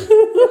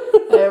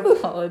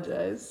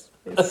 apologize.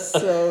 It's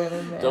so in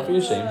advance. Don't be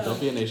ashamed. Don't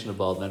be a nation of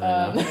bald men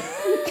right now.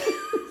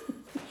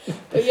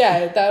 But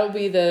yeah, that'll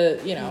be the,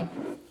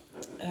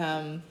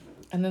 and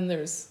then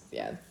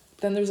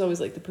there's always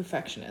like the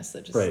perfectionist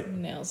that just Right.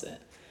 nails it.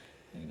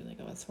 And you're like,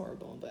 oh, that's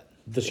horrible, but.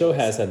 The show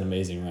has had an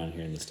amazing run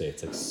here in the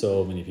States. Like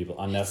so many people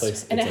on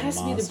Netflix. And it's it has a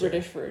to be the monster.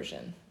 British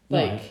version.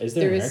 No, Like, is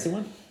there an is,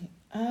 American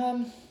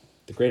one?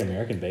 The Great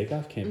American Bake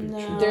Off can't be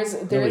No. true. there's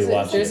Nobody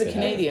watched there's it, a they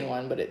Canadian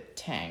one, but it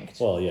tanked.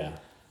 Well, yeah.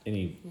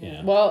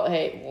 Well,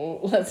 hey,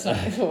 let's not.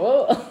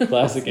 Whoa.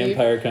 Classic You've-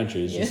 Empire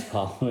countries just Yeah.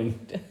 following.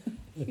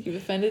 You've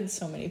offended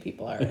so many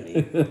people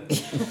already.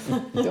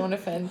 Don't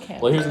offend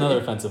Canada. Well, here's another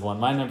offensive one.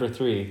 My number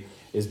 3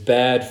 is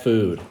bad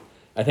food.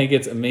 I think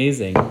it's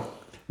amazing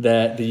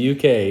that the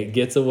UK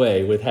gets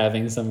away with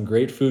having some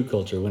great food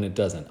culture when it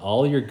doesn't.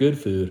 All your good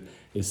food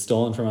is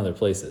stolen from other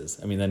places.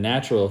 I mean, the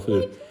natural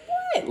food,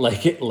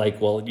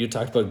 well, you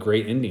talked about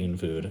great Indian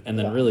food, and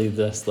then really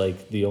that's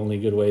like the only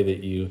good way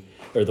that you,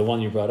 or the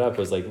one you brought up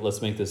was like,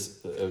 let's make this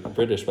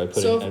British by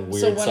putting a weird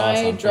So when sauce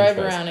I on drive French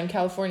fries. around in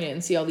California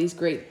and see all these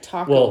great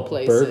taco Well,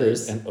 places,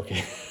 burgers and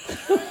okay.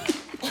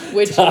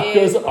 which Tacos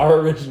is are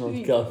original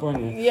to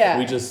California. Yeah.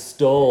 We just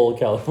stole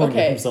California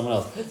Okay. from someone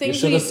else. The You things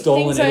should have we-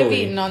 stolen things I've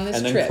Italy eaten on this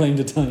and then trip. claimed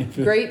Italian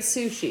food. great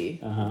sushi,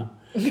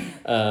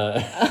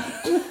 Uh,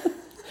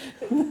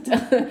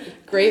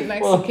 great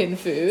Mexican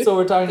food, so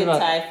we're talking Good about.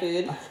 Thai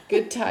food.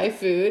 good Thai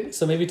food.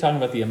 So maybe talking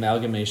about the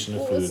amalgamation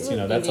of foods. You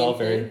know, that's Indian all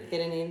very. food. Good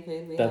Indian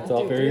food. We That's had.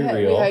 all very we had,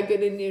 real. We had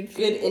good Indian food.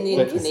 Good Indian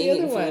What was the Canadian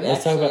other food. one?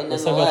 Let's talk Actually, about-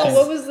 let's talk Oh, about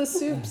nonetheless. what was the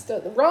soup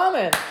stuff?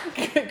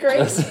 Ramen.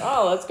 Great.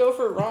 Oh, let's go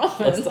for ramen.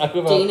 Let's talk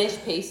about. Danish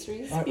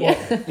pastries. Yeah.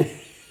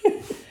 I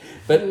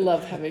But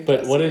love having.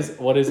 but what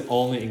pasta. is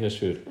only English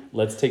food?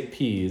 Let's take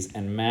peas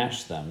and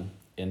mash them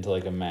into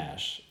like a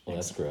mash. Well,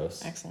 that's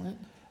gross. Excellent.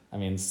 I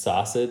mean,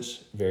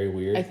 sausage, very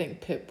weird. I think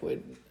Pip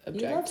would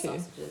You love object to.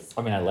 sausages.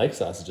 I mean, I like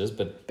sausages,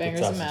 but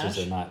Bangers and sausages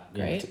mash. are not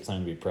Great.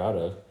 something to be proud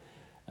of.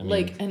 I mean,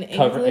 Like an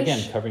again,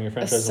 English covering your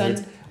French fries. in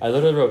sun- weird. I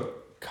literally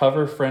wrote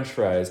cover French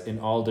fries in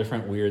all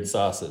different weird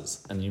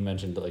sauces, and you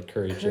mentioned like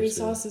curry Curry chips.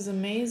 sauce is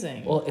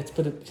amazing. Well, it's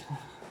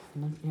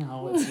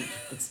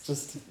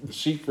just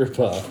cheap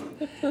ripoff.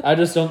 I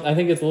just don't. I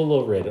think it's a little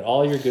overrated.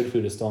 All your good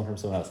food is stolen from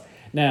someone else.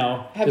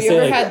 Now, have to you say,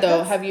 ever like- had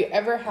though? Have you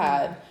ever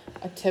had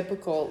a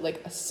typical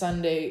like a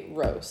Sunday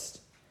roast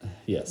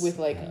Yes. with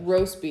like I have.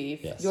 roast beef,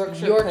 Yes.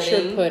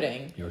 Yorkshire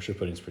pudding. Yorkshire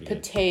pudding's pretty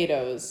good.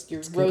 potatoes, your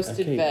It's good.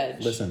 roasted Okay,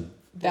 veg? Listen,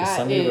 the That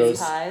Sunday is-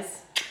 roast.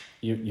 Pies.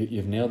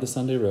 You've nailed the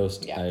Sunday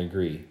roast. Yeah. I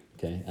agree.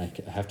 Okay,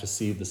 I have to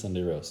see the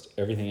Sunday roast.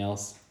 Everything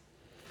else,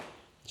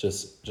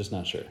 just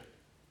not sure.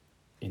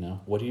 You know,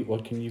 what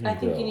can you even I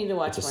think grow? you need to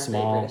watch It's a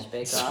more small, Great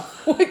British Bake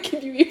Off. What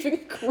can you even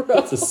grow?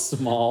 It's a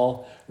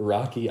small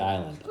rocky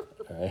island.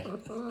 All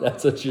right,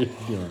 that's what you're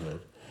dealing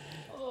with.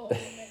 Oh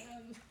man.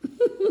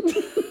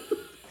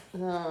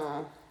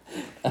 Oh,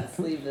 let's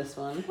leave this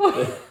one.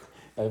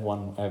 I have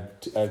one.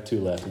 I have two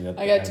left. and you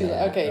I got two have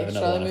left. Okay, I have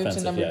shall another I one move to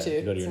offensive. number Yeah,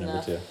 two? Go to your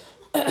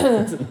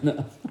It's number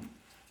two.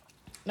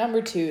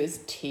 Number 2 is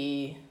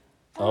tea.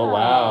 Oh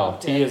wow,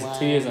 good tea is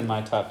one. in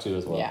my top 2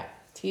 as well. Yeah,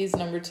 tea is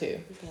number 2.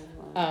 Good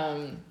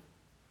one.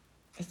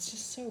 It's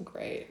just so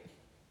great.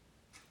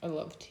 I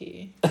love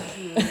tea.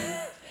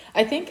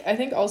 I think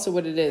also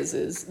what it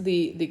is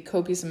the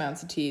copious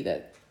amounts of tea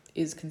that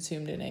is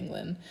consumed in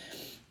England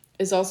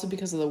is also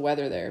because of the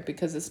weather there,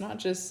 because it's not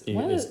just It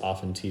one of is the,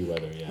 often tea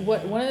weather. Yeah.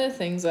 one of the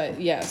things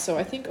so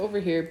I think over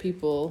here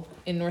people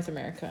in North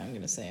America, I'm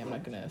gonna say, I'm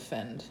not gonna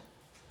offend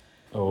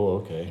Oh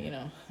okay.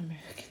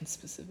 Americans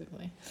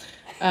specifically.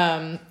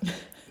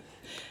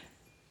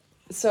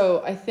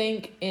 So I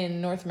think in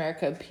North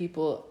America,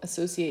 people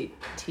associate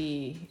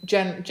tea,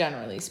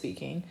 generally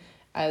speaking,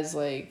 as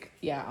like,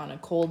 on a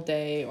cold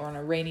day or on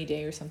a rainy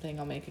day or something,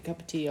 I'll make a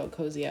cup of tea, I'll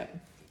cozy up.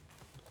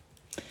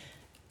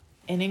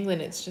 In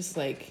England, it's just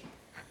like,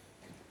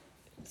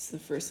 it's the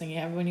first thing you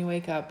have when you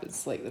wake up.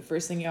 It's like the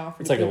first thing you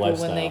offer It's to like a people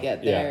lifestyle when they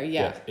get there.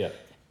 Yeah.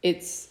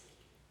 It's,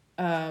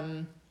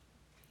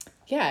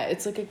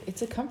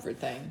 it's a comfort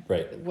thing.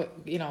 Right.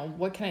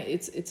 What can I,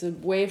 it's a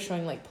way of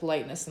showing like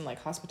politeness and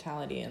like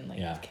hospitality and like,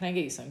 Yeah. can I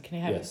get you some?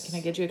 Can I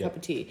get you a Yep. cup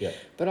of tea? Yep.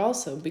 But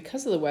also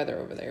because of the weather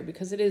over there,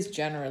 because it is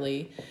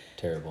generally,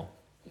 Terrible.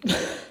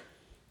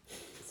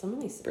 So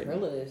many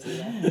superlatives in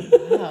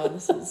there. wow,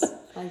 this is,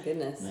 My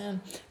goodness.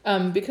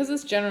 man. Because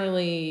it's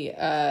generally,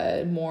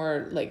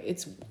 more like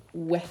it's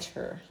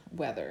wetter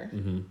weather.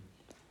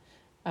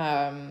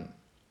 Mm-hmm.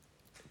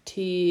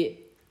 Tea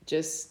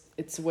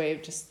it's a way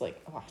of just like,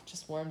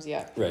 just warms you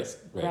up. Right, Just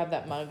right. grab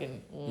that mug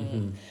and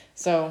Mm-hmm.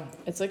 so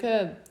it's like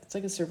a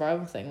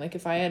survival thing. Like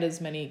if I had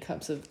as many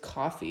cups of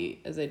coffee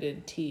as I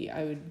did tea,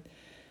 I would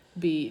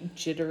be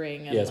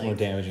jittering and Yeah, it's more like,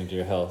 damaging to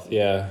your health.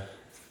 Yeah.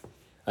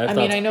 I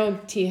mean, I know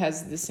tea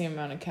has the same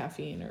amount of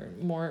caffeine or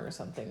more or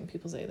something,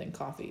 people say, than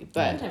coffee,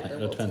 but Sometimes It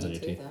herbal depends on tea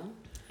your tea. too, though.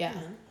 yeah,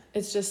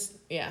 it's just,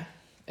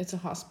 it's a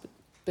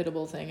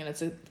hospitable thing and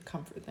it's a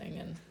comfort thing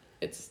and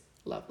it's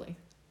lovely.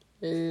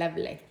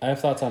 I have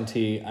thoughts on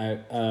tea.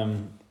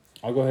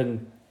 I'll go ahead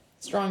and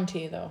Strong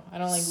tea though. I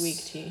don't like weak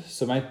tea.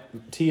 So my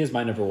tea is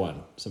my number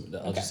one. So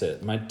I'll just say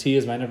it. My tea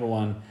is my number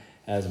one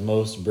as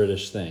most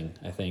British thing,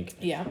 I think.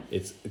 Yeah.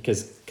 It's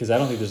because I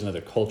don't think there's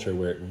another culture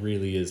where it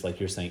really is, like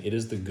you're saying, it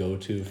is the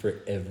go-to for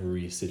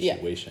every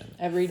situation.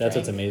 Every That's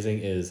drink. what's amazing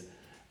is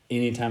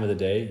any time of the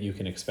day you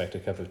can expect a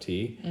cup of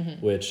tea,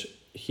 Mm-hmm. which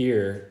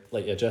here,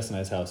 like at Jess and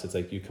I's house, it's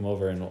like you come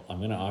over and I'm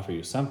going to offer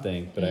you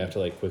something, but I have to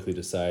like quickly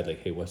decide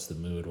like, hey, what's the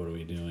mood? What are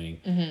we doing?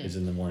 Mm-hmm. Is it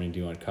in the morning? Do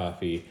you want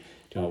coffee?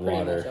 Do you I'm want pretty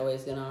much water?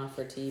 always gonna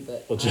offer tea,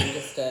 but Well, I'm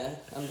just a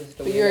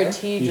But you're a weirdo.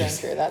 tea You drinker,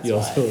 just- that's you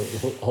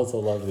why. also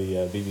love the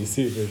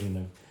BBC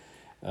version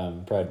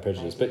of Pride and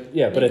Prejudice, I but do.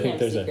 yeah, but I Maybe think I'm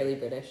there's secretly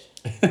British.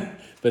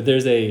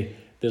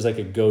 there's like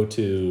a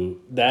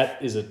go-to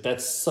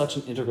that's such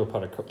an integral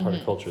part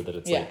of culture that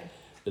it's Yeah. like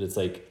that it's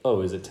like,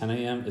 oh, is it 10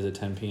 a.m. is it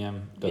 10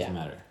 p.m. doesn't Yeah.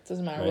 matter.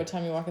 Doesn't matter Right. what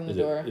time you walk in the Is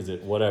door.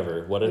 it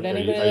whatever? What Would are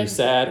anybody you like,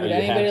 sad? Are would you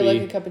anybody happy?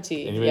 like a cup of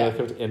tea? Anybody Yeah. like a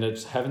cup of tea? And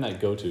it's having that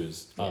go-to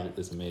Yeah.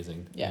 is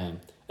amazing. Yeah.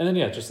 And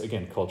then just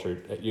again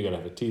culture. You gotta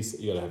have a tea.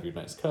 You gotta have your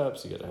nice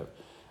cups. You gotta have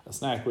a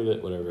snack with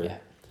it. Whatever. Yeah.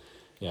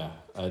 Yeah.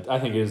 I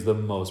think it is the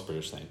most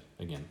British thing.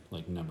 Again,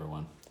 like number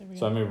one. There we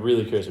So go. I'm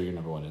really curious what your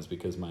number one is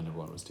because my number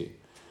one was tea.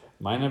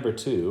 My number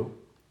two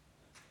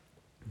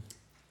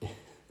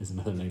is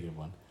another negative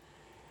one.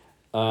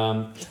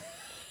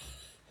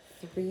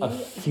 Three, A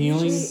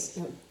feeling-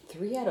 usually- no,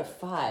 3 out of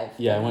 5.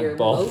 Yeah, I went Your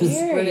bald. most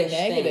Very British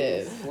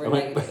negative. things were I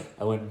went, negative.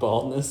 I went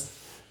baldness,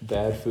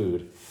 bad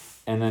food,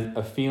 and then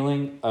a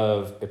feeling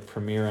of a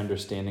premier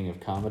understanding of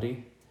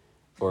comedy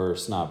or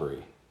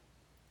snobbery.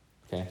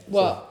 Okay?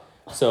 Well,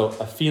 So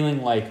a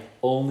feeling like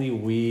only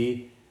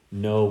we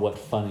know what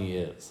funny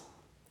is.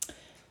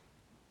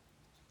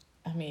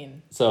 I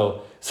mean,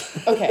 So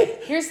okay,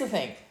 here's the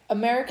thing.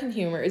 American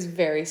humor is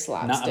very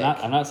slapstick.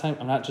 I'm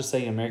not just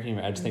saying American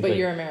humor. I just think but like,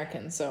 you're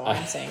American, so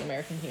I'm saying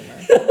American humor.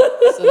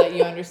 So that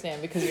you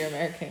understand because you're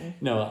American.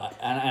 no,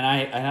 and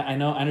I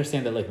know I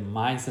understand that like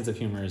my sense of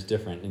humor is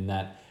different in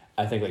that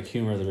I think like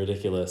humor the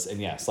ridiculous and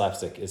yeah,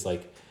 slapstick is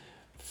like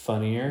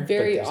funnier.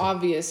 Very but,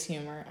 obvious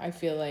humor, I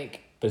feel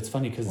like. but it's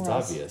funny because it's Or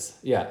else- obvious.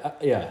 Yeah,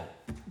 yeah.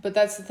 But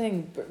that's the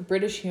thing.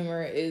 British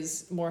humor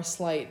is more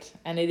slight,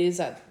 and it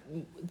is at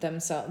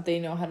themselves. They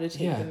know how to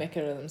take Yeah. the mick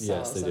out of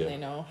themselves, they and do. they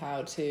know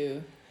how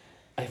to.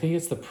 I think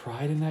it's the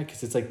pride in that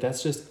because it's like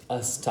that's just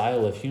a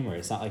style of humor.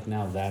 It's not like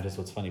now that is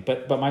what's funny.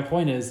 But my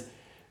point is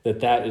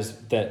that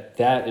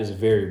is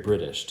very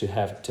British to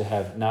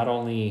have not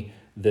only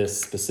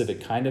this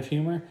specific kind of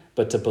humor,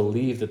 but to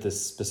believe that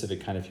this specific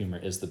kind of humor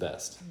is the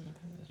best.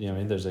 You know what I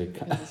mean? There's a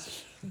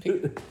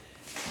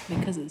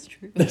Because it's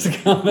true. there's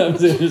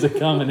a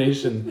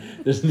combination.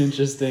 There's an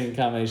interesting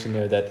combination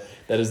there that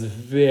is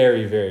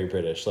very very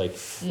British. Like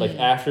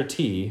after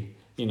tea,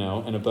 you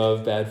know, and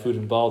above bad food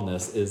and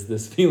baldness is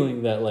this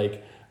feeling that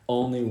like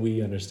only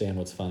we understand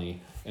what's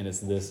funny, and it's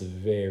this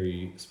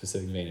very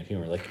specific vein of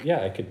humor. Like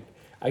yeah,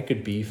 I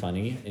could be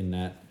funny in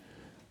that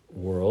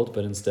world,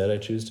 but instead I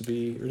choose to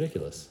be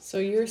ridiculous. So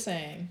you're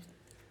saying,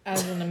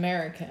 as an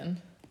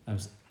American, I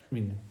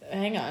mean,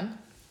 hang on,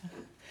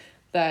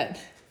 that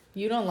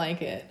you don't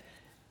like it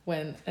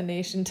when a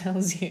nation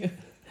tells you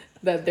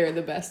that they're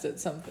the best at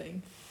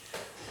something.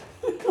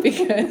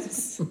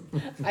 Because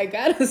I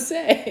gotta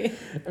say,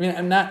 I mean,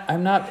 I'm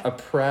not a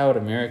proud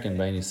American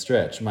by any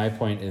stretch. My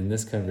point in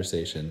this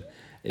conversation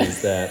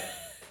is that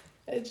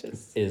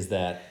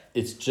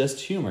it's just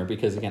humor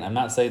because again, I'm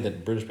not saying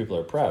that British people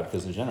are proud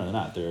because in general they're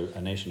not. They're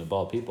a nation of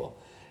bald people.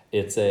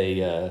 It's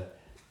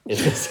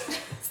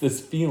this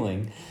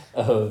feeling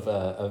of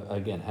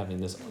again having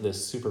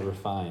this super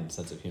refined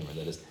sense of humor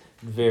that is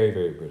very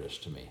very British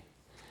to me.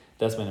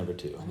 That's my number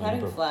two. I'm My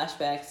having number,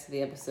 flashbacks to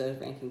the episode of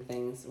Ranking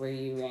Things where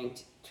you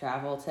ranked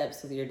travel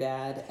tips with your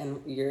dad,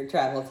 and your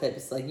travel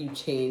tips, like you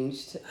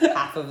changed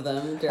half of them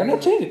I'm during.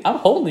 not changing. I'm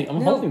holding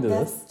to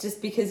that's this.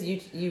 just because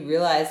you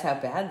realized how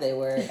bad they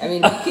were. I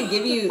mean,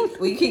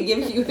 we could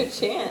give you a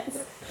chance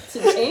to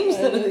change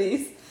some of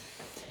these.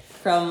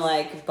 From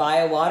like buy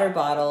a water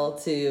bottle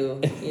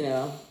to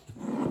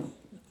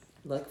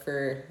look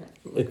for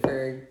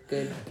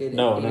good.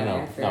 No, you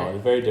know, no.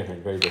 Very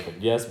different.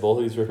 Yes, both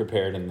of these were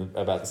prepared in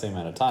about the same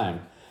amount of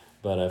time,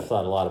 but I've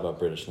thought a lot about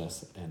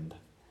Britishness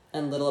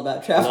and little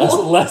about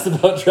travel. less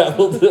about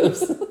travel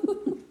tips.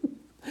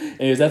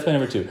 Anyways, that's my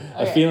number two.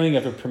 A Okay. feeling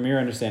of a premier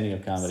understanding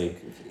of comedy, So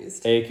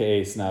confused.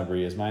 aka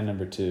snobbery, is my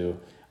number two.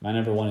 My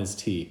number one is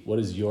tea. What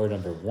is your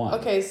number one?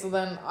 okay, so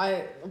then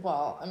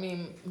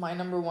my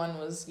number one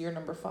was your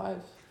number 5.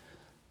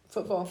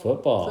 Football.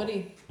 Football.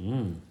 Footy.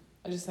 Mm.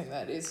 I just think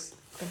that is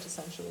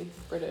quintessentially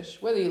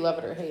British, whether you love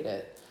it or hate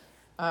it.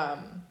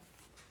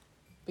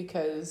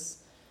 Because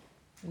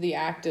the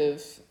act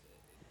of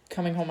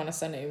coming home on a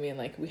Sunday and being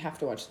like, we have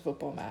to watch the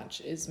football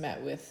match is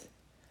met with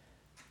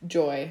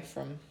joy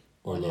from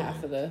Or one loathing.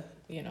 half of the,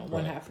 one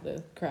Right. half of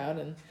the crowd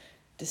and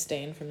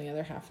disdain from the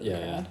other half of the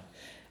Yeah,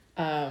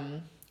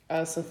 crowd. I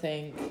also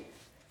think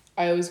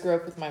I always grew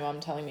up with my mom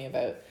telling me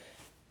about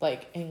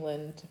like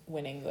England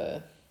winning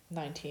the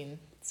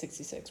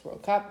 '66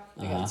 World Cup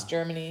against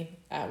Germany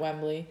at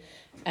Wembley,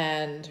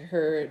 and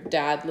her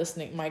dad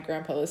my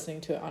grandpa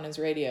listening to it on his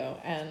radio,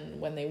 and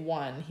when they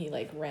won, he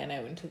like ran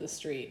out into the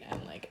street,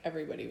 and like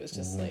everybody was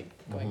just like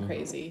going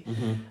crazy.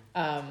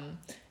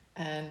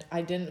 And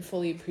I didn't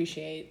fully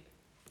appreciate.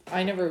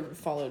 I never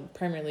followed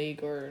Premier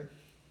League or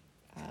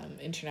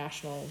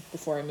international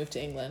before I moved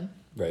to England.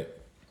 Right.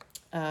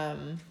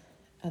 And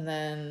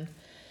then,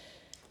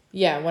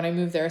 yeah, when I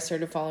moved there, I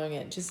started following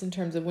it just in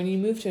terms of when you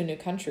move to a new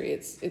country,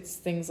 it's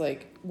things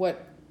like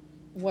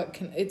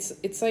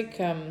it's like,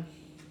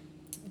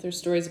 there's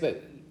stories about,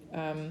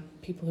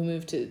 people who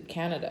move to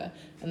Canada,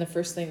 and the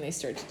first thing they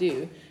start to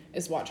do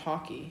is watch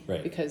hockey.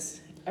 Right. Because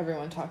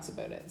everyone talks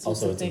about it. So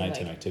Also, it's a thing,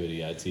 nighttime like, activity.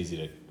 Yeah, it's easy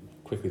to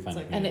quickly find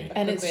a It's community.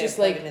 and it's Quick way just of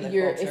like plugging in the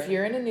if culture.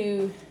 you're in a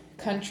new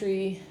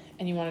country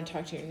and you want to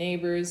talk to your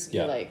neighbors,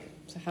 Yeah. you're like,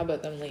 so how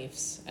about them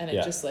Leafs? And it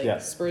Yeah, just like yeah,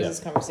 spurs yeah. this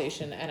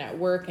conversation, and at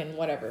work and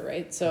whatever,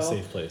 right? A So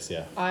safe place,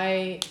 yeah.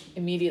 I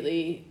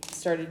immediately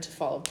started to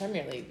follow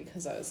Premier League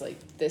because I was like,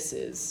 this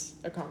is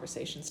a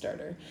conversation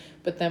starter.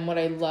 But then what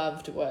I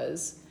loved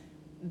was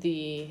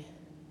the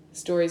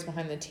stories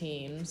behind the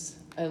teams.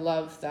 I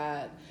love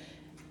that,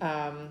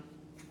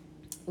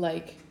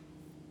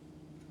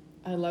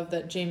 I love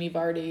that Jamie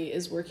Vardy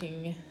is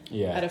working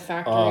Yeah. at a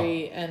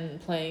factory and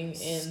playing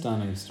in,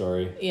 Stunning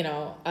story. you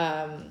know,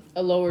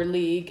 a lower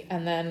league,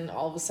 and then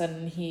all of a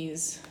sudden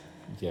he's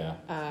Yeah.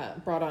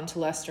 brought on to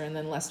Leicester, and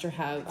then Leicester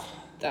have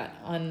that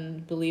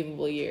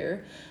unbelievable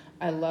year.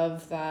 I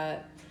love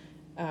that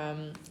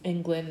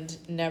England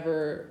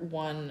never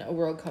won a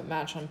World Cup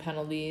match on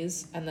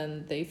penalties, and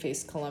then they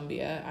faced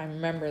Colombia. I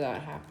remember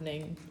that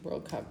happening,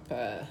 World Cup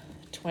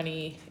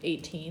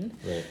 2018,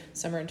 Right.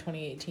 summer in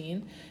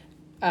 2018.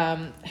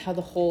 How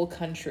the whole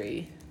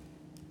country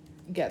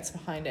gets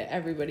behind it.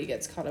 Everybody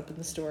gets caught up in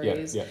the Yeah.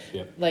 stories. Yeah.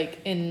 Yeah. Like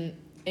in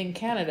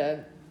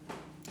Canada,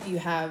 you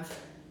have,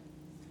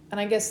 and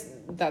I guess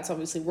that's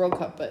obviously World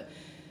Cup, but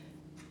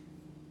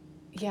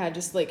yeah,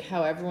 just like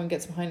how everyone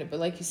gets behind it. But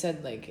like you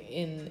said, like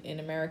in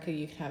America,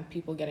 you can have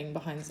people getting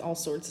behind all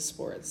sorts of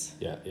sports.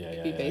 Yeah. Yeah. It Yeah.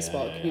 could be yeah,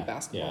 baseball, yeah, it could be yeah.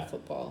 basketball, Yeah.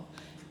 football.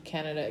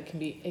 Canada, it can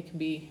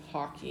be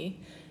hockey,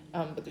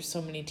 but there's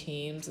so many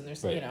teams, and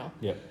there's Right. you know.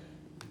 Yep.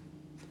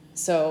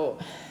 So,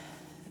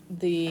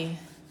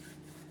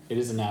 It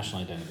is a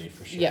national identity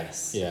for sure.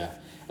 Yes. Yeah.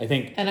 I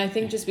think. and I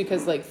think just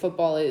because like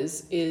football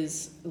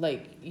is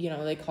like, you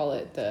know, they call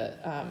it the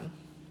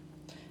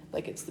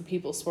like it's the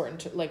people's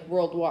sport like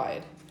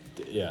worldwide.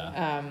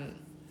 Yeah.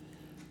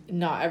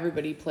 Not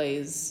everybody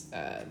plays.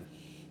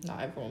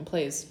 Not everyone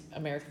plays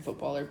American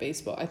football or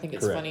baseball. I think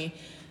it's Correct. funny.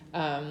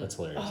 That's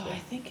hilarious. Oh, yeah. I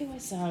think it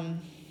was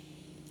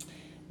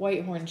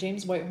Whitehorn,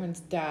 James Whitehorn's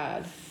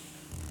dad.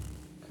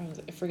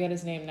 I forget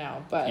his name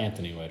now, but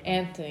Anthony White.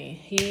 Anthony,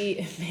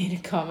 he made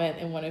a comment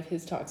in one of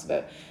his talks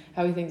about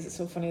how he thinks it's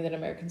so funny that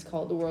Americans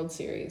call it the World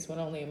Series when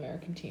only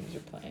American teams are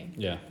playing.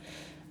 Yeah.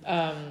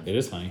 It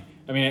is funny.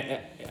 I mean,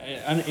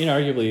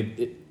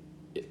 inarguably,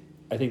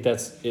 I think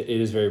it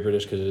is very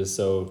British because it is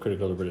so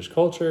critical to British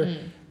culture.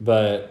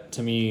 But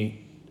to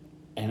me,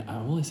 and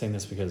I'm only saying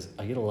this because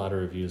I get a lot of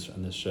reviews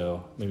on this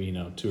show, maybe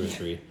 2 or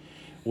 3,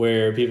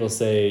 where people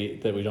say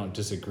that we don't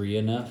disagree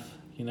enough.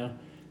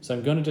 So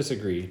I'm going to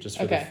disagree just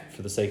for Okay.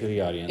 for the sake of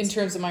the audience. In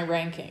terms of my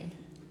ranking.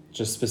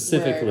 Just Where I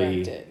specifically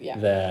ranked it, yeah.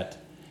 that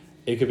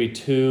it could be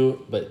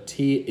 2, but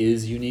tea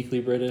is uniquely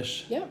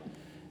British. Yep.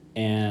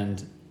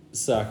 And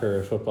soccer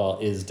or football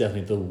is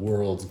definitely the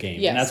world's game.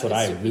 Yes, and that's what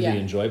I it's- really yeah.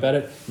 enjoy about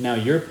it. Now,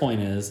 your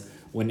point is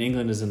when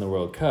England is in the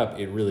World Cup,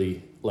 it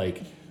really,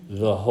 like,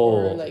 the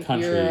whole Or, like,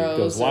 country Euros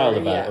goes wild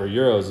or- about yeah. it, or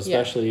Euros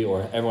especially,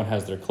 or everyone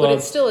has their But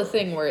clubs. it's still a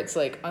thing where it's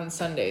like on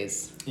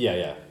Sundays,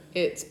 Yeah.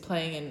 it's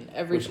playing in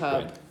every Which-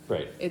 pub.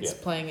 Right. It's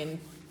yeah. playing in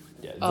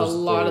Yeah, a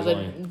lot of the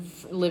only-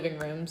 living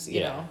rooms, you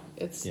Yeah. know.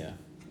 It's Yeah.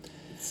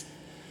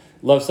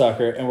 Love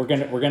soccer, and we're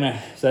gonna.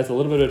 So that's a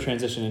little bit of a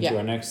transition into Yeah.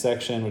 our next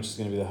section, which is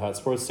gonna be the hot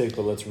sports take.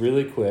 But let's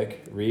really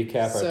quick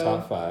recap our So,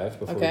 top 5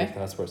 before we okay. get to the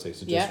hot sports take.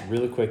 So just Yeah.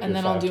 really quick. and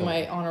your then I'll 5 do top-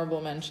 my honorable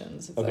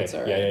mentions if Okay. that's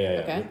all right.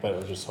 Yeah. Okay. But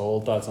I'll just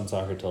hold thoughts on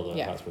soccer till the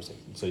Yeah. hot sports take.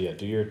 So yeah,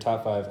 do your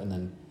top 5, and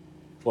then,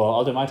 well,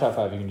 I'll do my top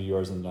 5. You can do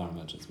yours and the honorable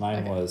mentions.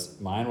 Mine Okay. was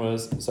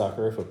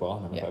soccer or football.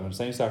 Number Yeah. 5. I'm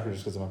saying soccer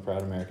just because I'm a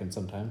proud American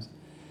sometimes.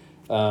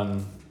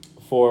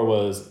 4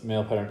 was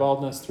male pattern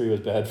baldness. 3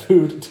 was bad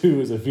food. 2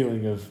 was a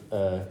feeling of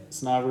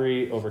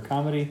snobbery over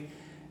comedy,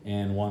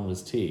 and 1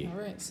 was tea. All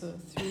right, so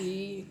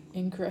 3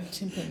 incorrect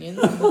opinions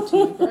and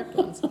 2 correct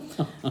ones.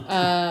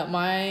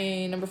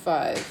 My number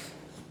 5,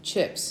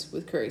 chips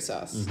with curry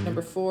sauce. Mhm.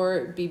 Number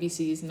 4,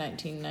 BBC's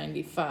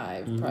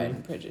 1995 Mhm. Pride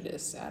and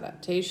Prejudice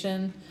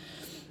adaptation.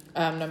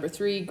 Number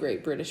 3,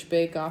 Great British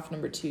Bake Off.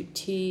 Number 2,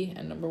 tea.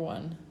 And number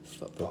 1,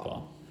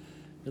 Football.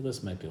 Your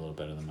list might be a little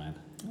better than mine.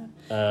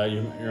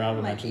 Your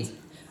honorable Might be. mentions.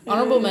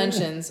 Honorable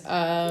mentions.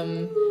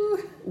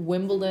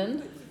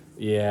 Wimbledon.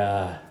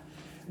 Yeah.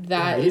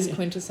 That Yeah, is maybe.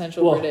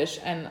 quintessential Well- British,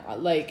 and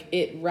like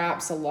it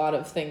wraps a lot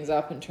of things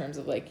up in terms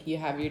of like you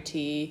have your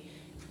tea,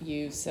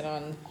 you sit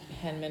on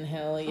Henman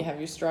Hill, you have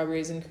your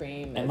strawberries and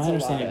cream. And it's my a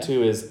understanding lot of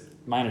too is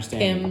my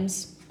understanding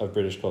hymns. of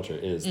British culture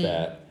is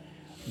that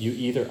you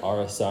either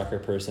are a soccer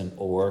person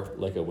or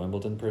like a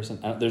Wimbledon person.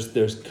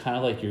 There's kind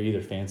of like you're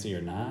either fancy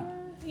or not.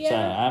 Yeah. So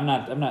I'm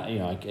not, you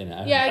know, I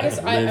guess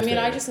haven't I lived mean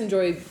I there. just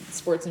enjoy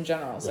sports in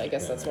general, so I Right,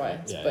 guess right, that's right, why.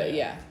 right. Yeah, But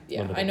yeah. yeah.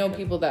 Wonderful, I know okay.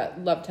 people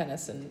that love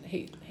tennis and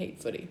hate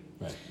footy.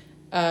 Right.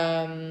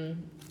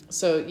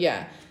 So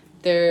yeah,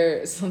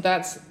 so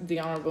that's the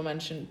honorable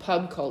mention.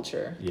 Pub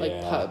culture, like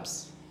Yeah.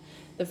 pubs,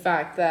 the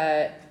fact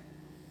that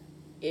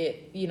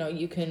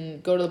you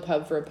can go to the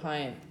pub for a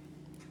pint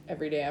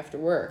every day after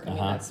work. I mean,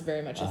 Uh-huh. that's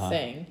very much a Uh-huh.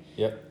 thing.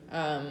 Yep.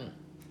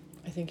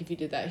 I think if you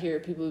did that here,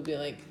 people would be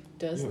like,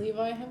 does Yeah.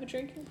 Levi have a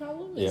drinking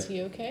problem? Is Yep.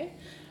 he okay?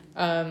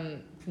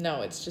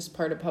 No, it's just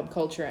part of pub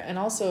culture. And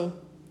also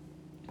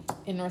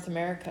in North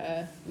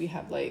America, we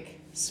have like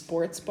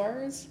sports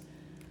bars.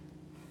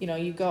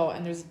 You go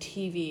and there's a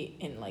TV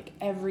in like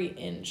every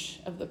inch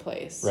of the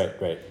place.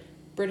 Right.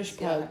 British You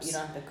pubs.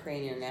 don't have to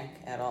crane your neck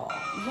at all.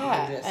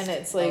 Yeah, You just and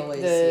it's like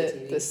always see a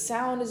TV. the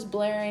sound is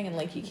blaring and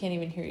like you can't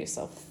even hear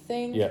yourself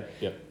think. Yep.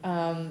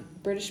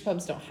 British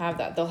pubs don't have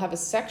that. They'll have a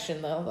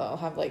section though. They'll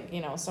have like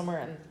somewhere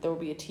and there will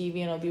be a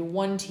TV and it'll be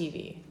one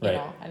TV. Right,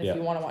 And if yeah.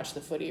 you want to watch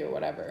the footy or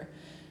whatever,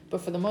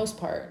 but for the most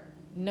part,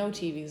 no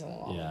TVs on the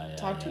wall. Yeah,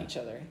 Talk to yeah. each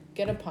other.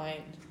 Get a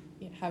pint.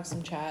 Have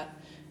some chat.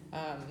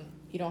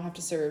 You don't have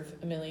to serve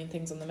a million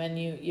things on the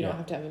menu. You Yeah. don't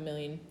have to have a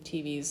million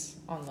TVs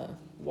on the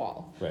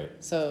wall. Right.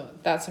 So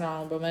that's an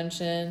honorable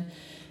mention.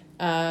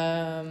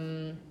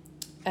 And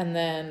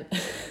then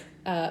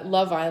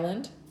Love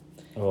Island.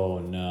 Oh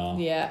no.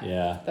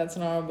 Yeah. That's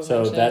an honorable So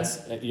mention.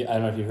 that's I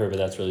don't know if you heard, but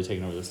that's really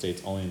taken over the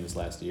States only in this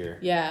last year.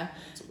 Yeah.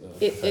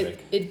 It's,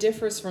 pathetic. It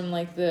differs from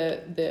like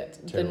the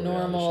Terrible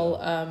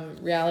normal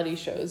reality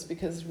shows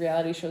because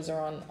reality shows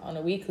are on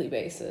a weekly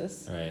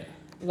basis. Right.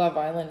 Love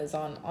Island is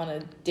on a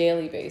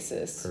daily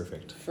basis.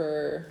 Perfect.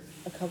 For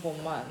a couple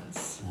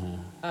months.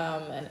 Uh-huh.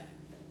 And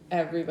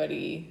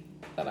everybody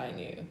that I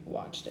knew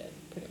watched it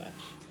pretty much,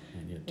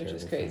 Man, you had which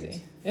is terrible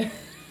crazy.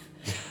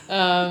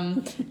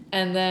 friends.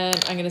 And then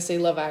I'm gonna say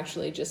Love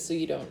Actually, just so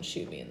you don't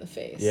shoot me in the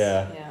face.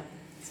 Yeah. Yeah,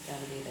 it's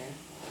gotta be there.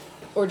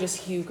 Or just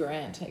Hugh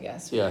Grant, I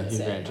guess. Yeah, Hugh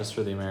Grant, just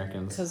for the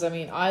Americans. Because I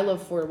mean, I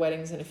love Four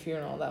Weddings and a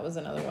Funeral. That was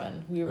another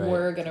one. We Right.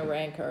 were gonna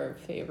rank our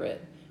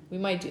favorite. We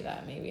might do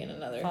that maybe in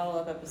another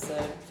Follow-up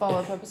episode.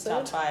 follow-up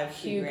episode. Top 5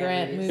 Hugh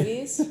Grant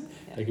movies.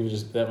 Like it was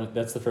just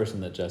that's the first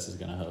one that Jess is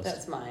gonna host.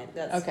 That's mine.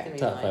 That's Okay. gonna be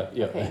Top mine. 5.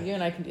 Yeah. Okay, you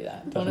and I can do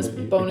that. Top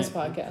five. Bonus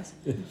podcast.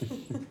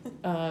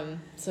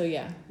 So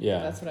yeah, Yeah.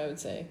 that's what I would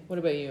say. What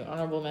about you?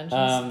 Honorable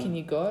mentions? Can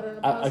you go out on a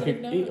I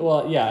positive could. note?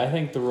 Well, yeah. I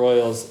think the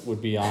Royals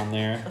would be on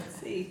there. Let's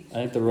see. I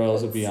think the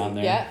Royals would be on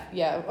there.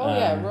 Yeah. Oh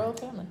yeah, Um, royal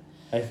family.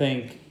 I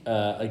think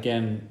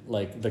again,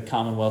 like the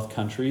Commonwealth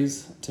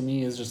countries to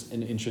me is just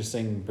an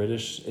interesting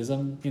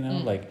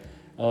Britishism. Like,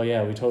 oh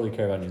yeah, we totally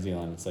care about New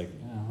Zealand. It's like,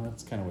 oh,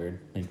 that's kind of weird.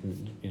 Like,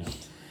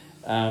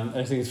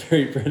 I think it's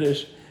very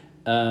British.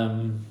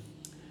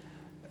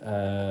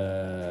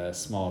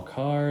 Small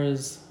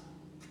cars.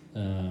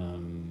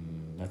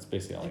 That's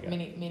basically all I Like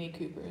got. Mini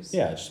Coopers.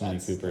 Yeah, just Mini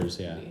That's- Coopers.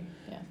 Yeah.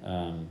 Yeah.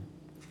 Um,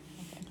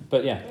 Okay.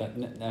 but yeah, I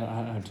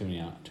don't have too many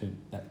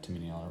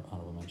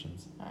honorable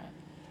mentions. All right.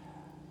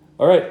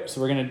 All right, so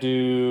we're gonna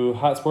do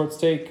hot sports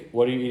take.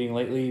 What are you eating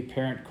lately?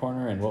 Parent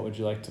corner, and what would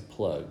you like to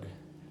plug?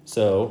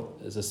 So,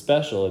 as a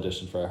special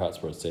edition for our hot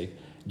sports take,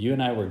 you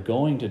and I were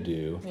going to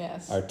do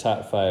Yes. our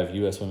top 5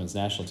 U.S. Women's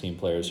National Team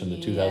players from the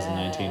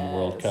 2019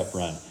 World Cup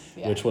run,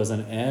 Yeah. which was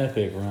an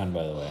epic run,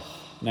 by the way.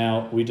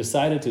 Now, we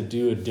decided to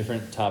do a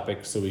different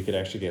topic so we could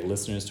actually get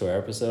listeners to our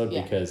episode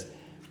Yeah. because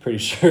pretty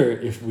sure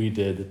if we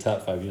did the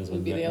top 5 U.S.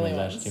 We'd be the Women's only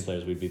National ones. Team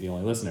players, we'd be the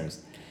only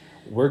listeners.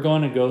 We're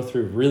going to go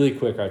through really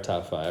quick our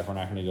top 5. We're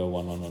not going to go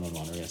 1, 1, 1, 1, 1.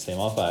 We're going to say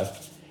them all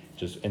 5.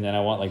 And then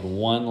I want like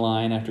one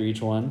line after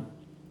each one.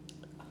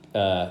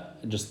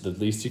 Just the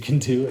least you can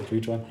do after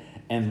each one.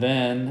 And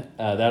then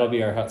that'll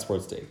be our hot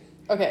sports take.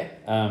 Okay.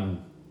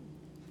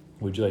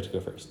 Would you like to go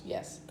first?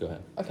 Yes. Go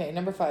ahead. Okay.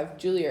 Number 5,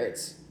 Julie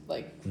Ertz.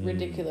 Like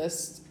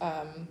ridiculous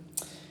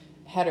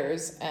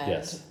headers and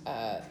Yes.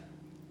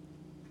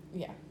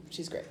 yeah,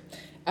 she's great.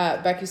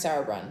 Becky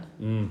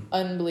Sauerbrunn.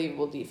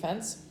 Unbelievable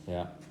defense.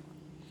 Yeah.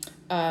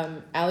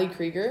 Ali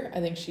Krieger, I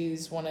think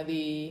she's one of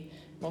the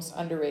most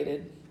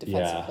underrated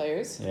defensive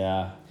players.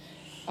 Yeah.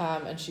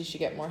 And she should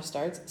get more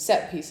starts.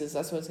 Set pieces,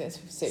 that's what I was going to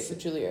say for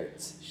Julie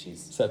Ertz.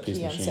 She's Set piece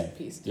key on machine. set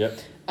piece. Yep.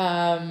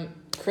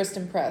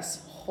 Kristen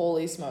Press,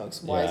 holy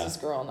smokes, why is Yeah. this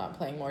girl not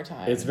playing more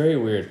time? It's very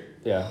weird.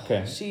 Yeah.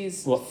 Okay.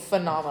 She's Well-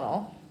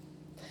 phenomenal.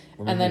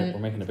 We're and making, then- we're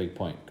making a big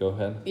point. Go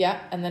ahead. Yeah,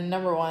 and then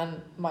number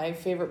 1, my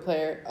favorite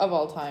player of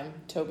all time,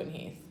 Tobin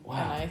Heath. Wow.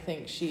 And I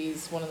think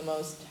she's one of the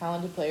most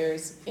talented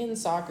players in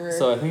soccer,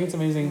 So I think it's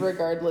amazing.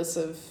 regardless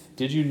of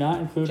Did you not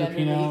include gender,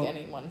 league, Rapinoe?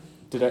 anyone.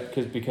 Did I?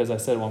 Because I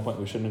said at one point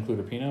we shouldn't include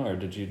Rapinoe, or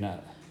did you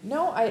not?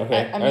 No, I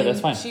Okay, mean, all right, that's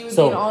fine. she would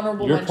So be an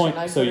honorable your mention. point,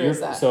 I so put her as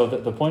that. so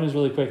the point is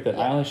really quick that I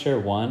Yeah. only share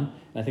one,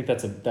 and I think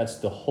that's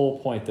the whole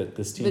point that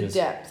this team The is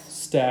depth.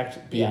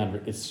 stacked beyond.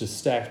 It's just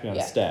stacked beyond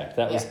Yeah. stacked.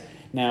 That was Yeah.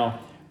 now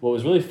what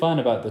was really fun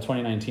about the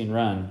 2019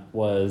 run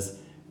was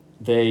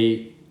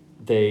they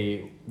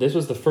this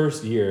was the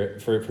first year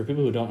for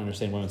people who don't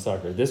understand women's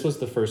soccer. This was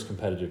the first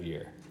competitive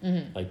year,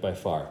 like by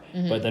far.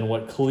 But then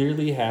what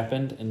clearly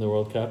happened in the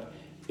World Cup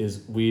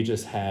is we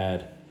just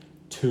had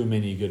too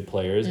many good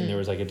players, and there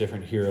was like a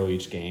different hero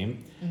each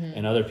game,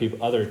 and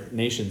other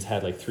nations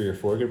had like 3 or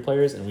 4 good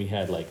players, and we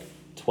had like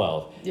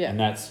 12. Yeah. And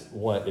that's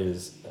what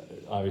is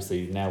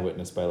obviously now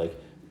witnessed by like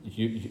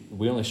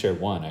we only shared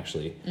 1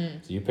 actually.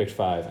 So you picked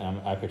 5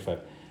 and I picked 5.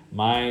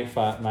 My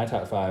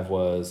top 5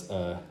 was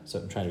so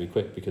I'm trying to be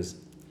quick because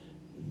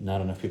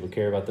not enough people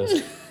care about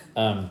this.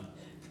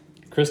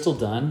 Crystal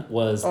Dunn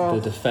was the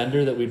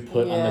defender that we'd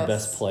put on the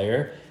best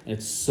player, and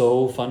it's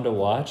so fun to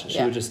watch.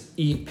 She would just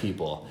eat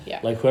people. Yeah.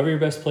 Like whoever your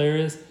best player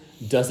is,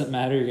 doesn't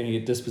matter. You're gonna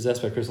get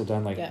dispossessed by Crystal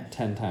Dunn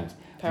 10 times.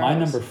 My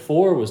number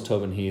 4 was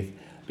Tobin Heath,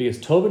 because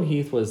Tobin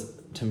Heath was,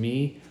 to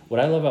me, what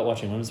I love about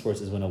watching women's sports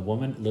is when a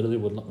woman literally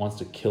wants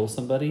to kill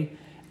somebody,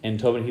 and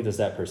Tobin Heath is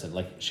that person.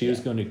 Like she was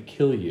going to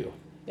kill you.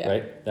 Yeah.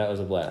 Right? That was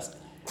a blast.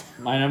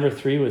 My number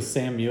 3 was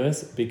Sam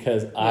Mewis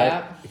because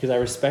I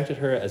respected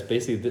her as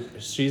basically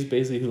she's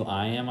basically who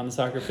I am on the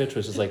soccer pitch,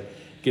 which is like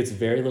gets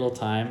very little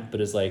time,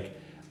 but is like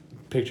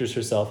pictures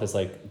herself as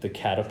like the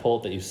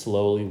catapult that you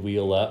slowly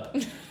wheel up,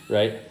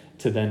 right?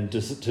 To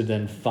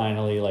then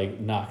finally like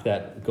knock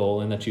that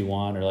goal in that you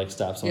want or like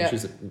stop someone.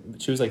 Yeah.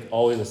 She was like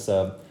always a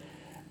sub.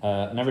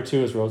 Number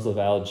 2 was Rose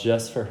Lavelle,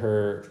 just for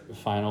her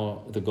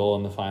the goal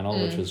in the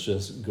final, which was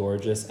just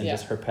gorgeous, and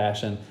just her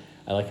passion.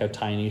 I like how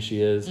tiny she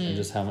is and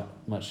just how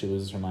much she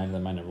loses her mind.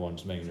 And my number 1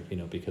 is Megan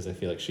Rapinoe, because I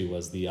feel like she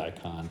was the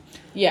icon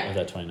of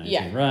that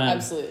 2019 run.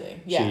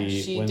 Absolutely. Yeah,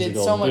 she wins did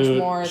the so Golden much Boot.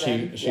 more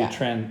She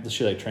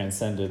like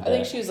transcended. I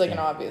think she was like an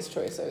obvious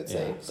choice, I would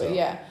say. Yeah, But so,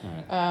 yeah.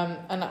 alright.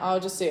 And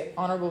I'll just say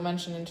honorable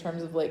mention in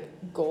terms of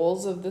like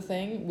goals of the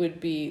thing would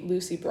be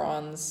Lucy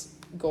Braun's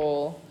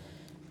goal,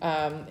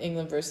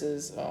 England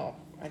versus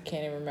I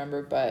can't even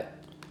remember, but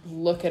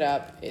look it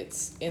up.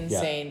 It's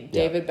insane. Yeah.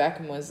 David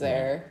Beckham was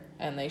there,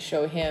 and they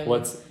show him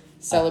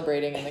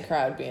celebrating in the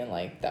crowd, being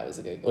like, "That was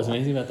a good goal." What's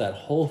amazing about that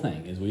whole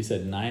thing is we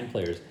said 9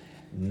 players.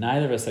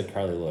 Neither of us said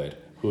Carly Lloyd,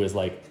 who is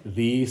like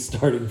the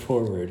starting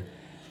forward.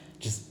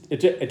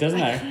 It doesn't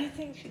matter. I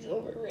think she's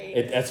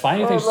overrated. It's fine.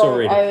 You think she's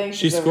overrated. I think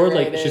she's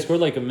overrated. She scored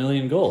like 1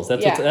 million goals.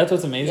 That's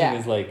what's amazing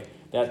is like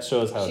that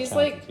shows how she's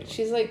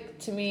like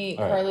to me.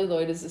 All right. Carly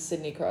Lloyd is the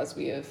Sidney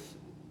Crosby of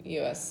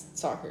U.S.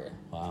 soccer.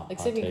 Wow. Like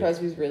hot Sidney take.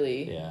 Crosby's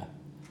really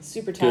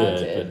super Good,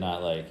 talented, but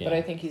not like. Yeah. But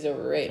I think he's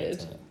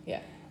overrated.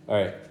 Yeah. All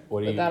right. What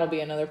do you? But that'll be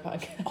another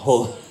podcast.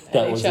 Hold.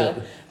 That was it.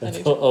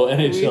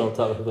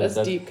 NHL.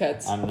 That's deep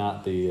cuts. I'm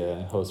not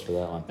the host for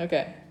that one.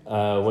 Okay.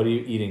 What are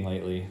you eating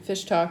lately?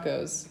 Fish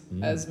tacos,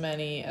 as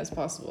many as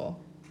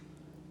possible.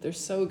 They're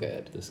so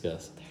good.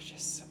 Discuss. They're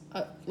just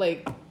so,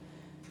 like.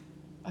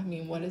 I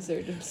mean, what is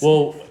there to say?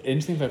 Well,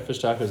 interesting about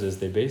fish tacos is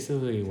they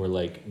basically were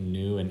like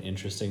new and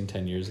interesting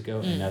 10 years ago,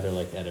 and now they're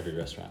like at every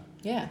restaurant.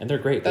 Yeah. And they're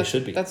great. They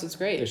should be. That's what's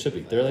great. They should be.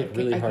 They're like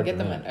really hard to I can get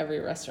them ruin. at every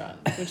restaurant,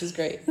 which is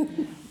great.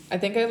 I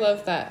think I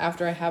love that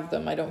after I have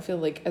them, I don't feel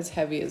like as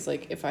heavy as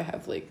like if I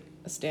have like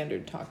a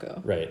standard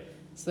taco. Right.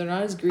 So they're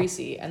not as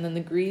greasy, and then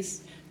the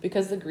grease,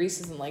 because the grease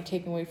isn't like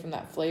taken away from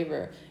that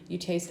flavor, you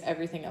taste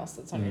everything else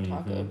that's on your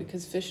taco,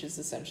 because fish is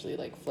essentially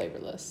like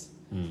flavorless.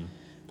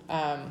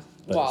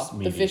 But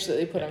The fish that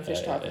they put on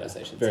fish tacos,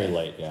 I should Very say.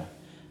 light, yeah.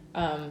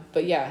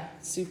 But yeah,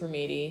 super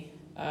meaty.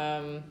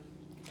 And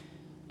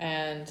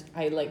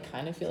I like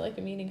kind of feel like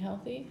I'm eating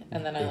healthy,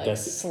 and then I like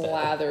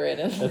slather it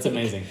in. That's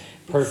amazing.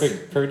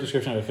 Perfect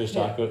description of a fish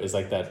taco is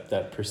like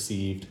that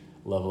perceived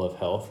level of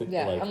health.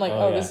 Yeah, like, I'm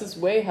like, this is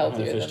way I'm having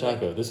healthier a fish than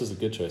taco. like, This is a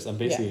good choice. I'm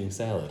basically eating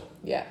salad.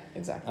 yeah,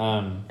 exactly.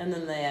 And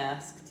then they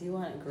ask, "Do you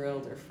want it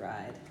grilled or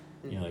fried?"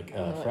 You're like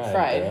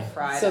fried, bruh.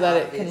 Fried, so that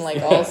it can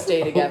like all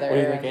stay together. What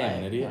do you think I am, and,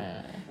 an idiot?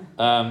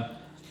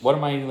 What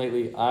am I eating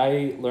lately?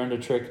 I learned a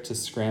trick to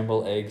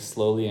scramble eggs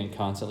slowly and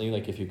constantly.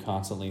 Like if you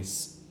constantly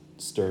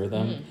stir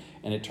them,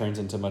 and it turns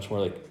into much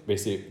more like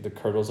basically the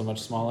curdles are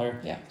much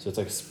smaller. Yeah. So it's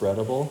like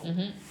spreadable,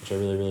 which I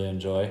really really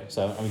enjoy.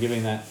 So I'm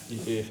giving that.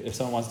 If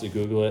someone wants to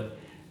Google it.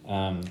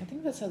 I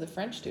think that's how the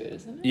French do it,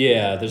 isn't it?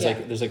 Yeah, there's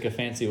like a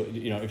fancy,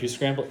 if you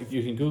scramble, if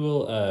you can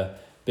Google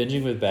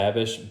Binging with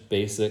Babish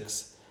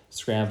Basics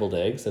Scrambled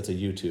Eggs. That's a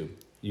YouTube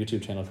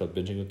channel called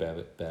Binging with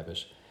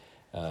Babish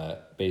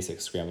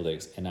Basics Scrambled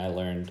Eggs, and I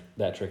learned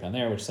that trick on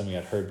there, which is something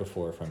I'd heard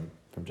before from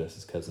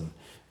Jess's cousin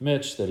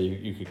Mitch, that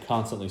you could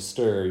constantly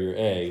stir your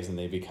eggs and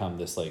they become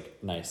this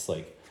like nice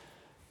like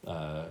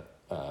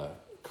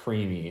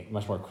creamy,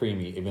 much more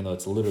creamy, even though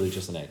it's literally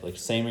just an egg, like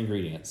same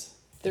ingredients.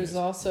 There's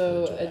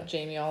also a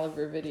Jamie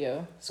Oliver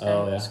video,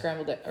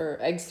 scrambled or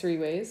eggs 3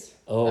 ways.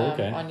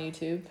 Okay. On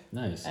YouTube.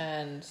 Nice.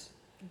 And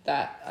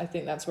that I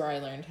think that's where I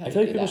learned how to do that.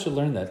 I feel like people should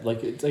learn that.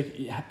 Like it's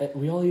like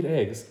we all eat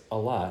eggs a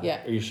lot.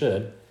 Yeah. Or you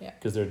should. Yeah.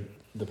 Because they're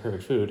the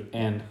perfect food,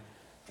 and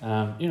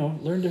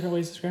learn different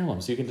ways to scramble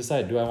them, so you can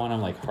decide: do I want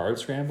them like hard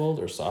scrambled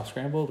or soft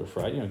scrambled or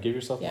fried? Give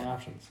yourself more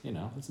options.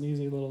 It's an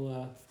easy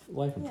little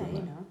life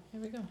improvement.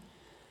 Here we go.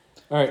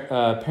 All right,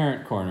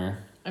 parent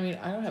corner. I mean,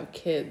 I don't have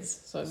kids,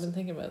 so I've been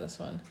thinking about this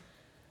one.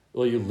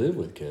 Well, you live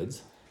with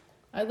kids.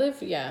 I live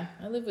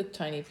with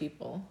tiny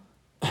people.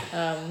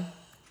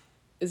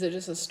 Is it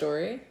just a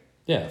story?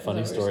 Yeah,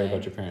 funny what we're story saying?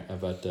 about your parent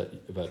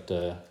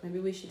about Maybe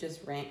we should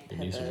just rank Your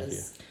niece or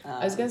Pippa's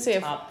I was gonna say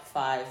if- top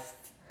 5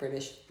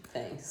 British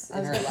things I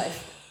in was her gonna-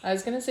 life. I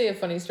was gonna say a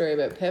funny story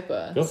about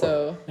Pippa. Go for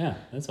so it. Yeah,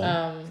 that's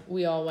fine.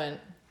 we all went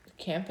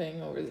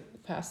camping over the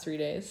past 3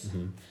 days.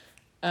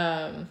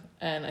 And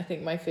I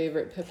think my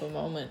favorite Pippa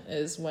moment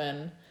is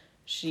when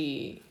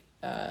she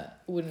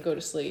wouldn't go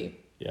to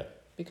sleep Yeah.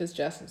 because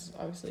Jess is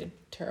obviously a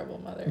terrible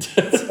mother.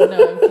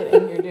 No, I'm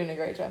kidding. You're doing a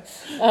great job.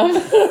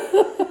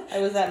 I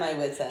was at my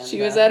wit's end.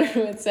 She was at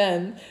her wit's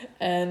end,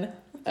 and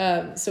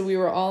so we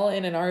were all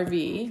in an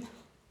RV,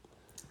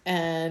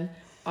 and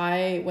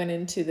I went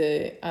into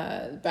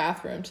the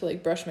bathroom to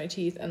like brush my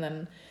teeth, and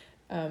then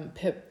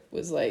Pip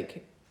was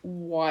like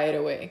wide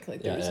awake,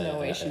 like there was no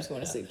way she was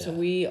going to sleep. So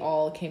we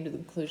all came to the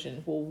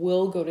conclusion, well,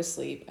 we'll go to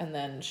sleep, and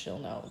then she'll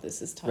know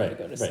this is time to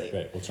go to sleep.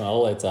 Right. We'll turn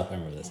all the lights off. I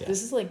remember this. Yeah.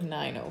 This is like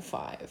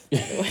 9:05. By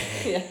the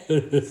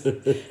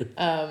way.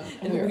 Yeah.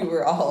 And we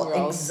were all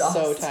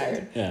exhausted. so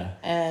tired. Yeah.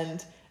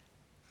 And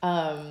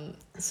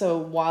so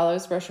while I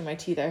was brushing my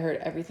teeth, I heard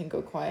everything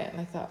go quiet,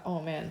 and I thought,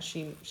 oh man,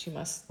 she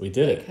must. We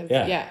did like, it.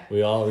 have- Yeah.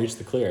 We all reached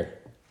the clear.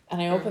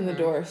 And I opened the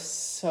door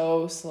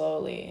so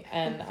slowly,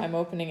 and I'm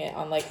opening it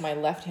on like my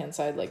left hand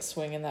side, like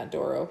swinging that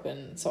door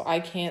open, so I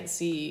can't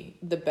see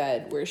the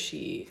bed where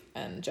she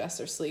and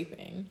Jess are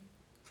sleeping.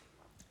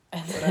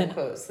 And Quote then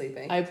unquote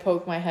sleeping. I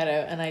poke my head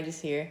out, and I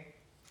just hear,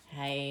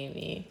 "Hi,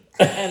 Amy,"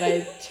 and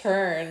I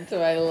turn to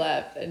my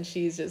left, and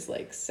she's just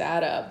like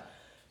sat up,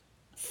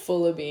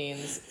 full of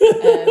beans,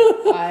 and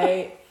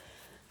I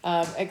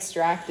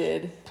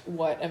extracted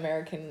what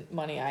American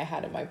money I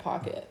had in my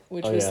pocket,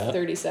 which was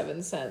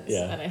 37 cents.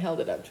 Yeah. And I held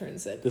it up to her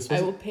and said, This I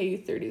was- will pay you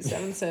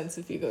 37 cents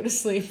if you go to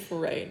sleep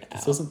right now.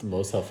 This wasn't the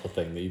most helpful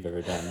thing that you've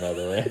ever done, by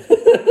the way.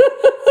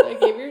 So I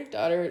gave your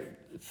daughter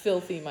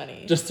filthy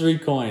money. Just 3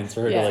 coins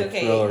for her Yeah. to like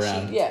throw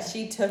around. Yeah.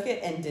 She took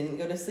it and didn't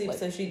go to sleep, Like-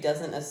 so she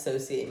doesn't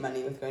associate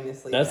money with going to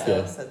sleep. That's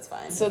good. So that's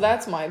fine. So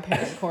that's my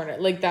parent corner.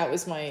 Like that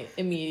was my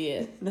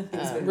immediate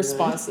Nothing's been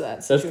response to that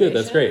That's situation. good.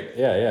 That's great.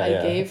 Yeah.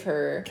 I gave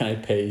her Can I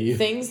pay you?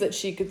 things that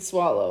she could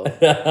swallow.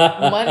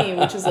 Money,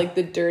 which is like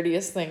the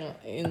dirtiest thing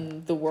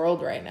in the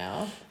world right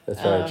now.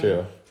 That's very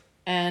true.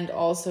 And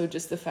also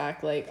just the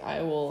fact, like,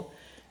 I will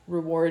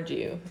reward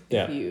you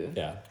if you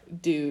Yeah.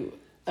 do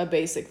a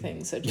basic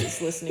thing such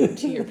as listening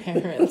to your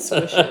parents'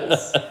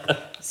 wishes.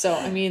 So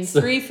I mean,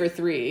 3 for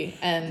 3,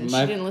 and she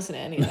My- didn't listen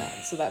to any of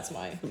that. So that's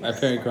my My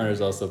parent corner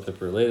is also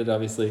Pippa related,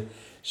 obviously.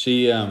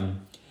 She, I'm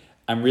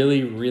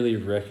really, really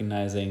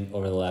recognizing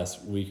over the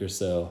last week or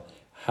so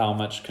how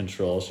much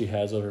control she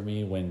has over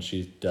me when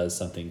she does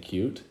something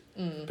cute,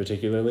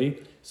 particularly.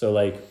 So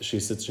like she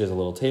has a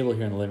little table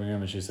here in the living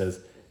room, and she says,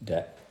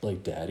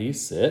 Daddy,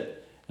 sit.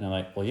 And I'm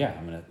like, well, yeah,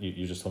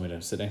 you just told me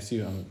to sit next to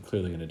you. I'm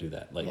clearly gonna do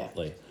that.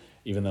 Like,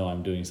 even though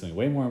I'm doing something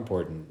way more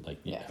important, like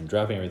I'm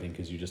dropping everything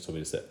because you just told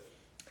me to sit.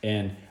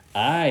 And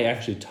I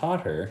actually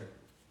taught her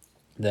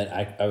that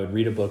I would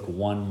read a book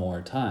one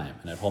more time,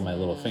 and I'd hold my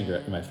little finger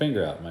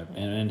out, my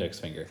index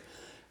finger.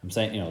 I'm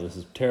saying, this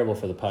is terrible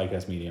for the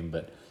podcast medium,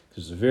 but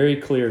there's a very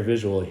clear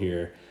visual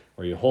here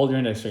where you hold your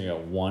index finger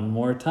out one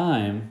more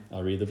time.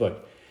 I'll read the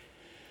book.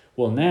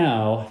 Well,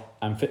 now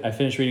I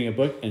finished reading a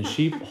book, and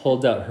she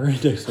holds out her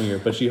index finger,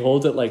 but she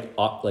holds it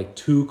like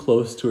too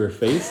close to her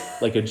face,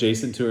 like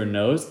adjacent to her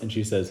nose, and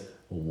she says,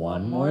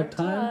 one more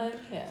time.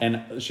 Yeah.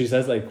 And she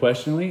says like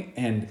questioningly,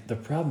 and the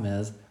problem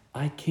is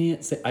I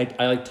can't say, I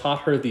like taught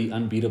her the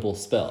unbeatable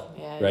spell,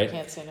 Yeah, right? you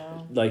can't say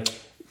no. Like,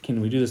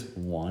 can we do this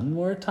one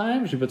more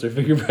time? She puts her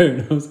finger by her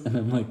nose, and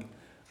I'm like,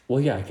 well,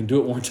 yeah, I can do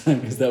it one time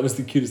because that was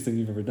the cutest thing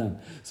you've ever done.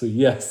 So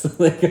yes,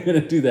 like I'm gonna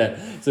do that.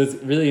 So it's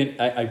really,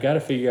 I've got to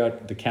figure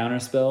out the counter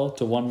spell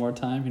to one more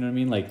time. You know what I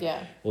mean? Like,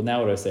 well, now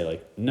what do I say?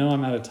 Like, no,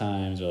 I'm out of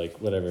times, or like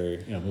whatever.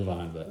 Move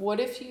on. But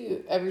What if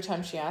you, every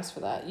time she asked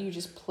for that, you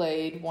just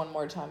played One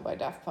More Time by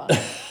Daft Punk?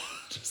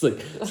 just like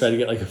try to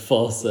get like a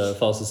false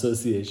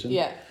association.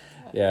 Yeah.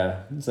 Yeah.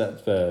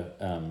 So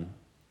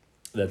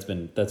that's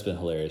been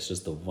hilarious.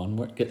 Just the one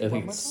more. I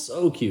think it's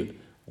so cute.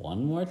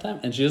 One more time,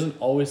 and she doesn't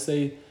always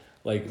say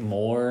like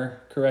more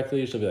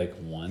correctly. She'll be like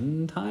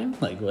one time,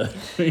 like what?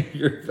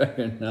 You're fair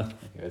enough.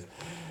 Anyways,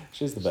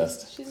 she's the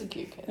best. She's a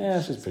cute kid.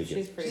 Yeah, she's pretty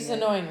good. She's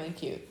annoyingly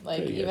cute. Like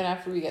Pretty even good.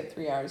 after we get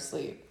 3 hours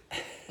sleep,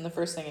 and the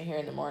first thing I hear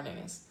in the morning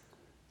is,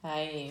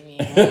 "Hi, Amy."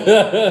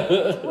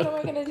 What am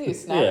I gonna do?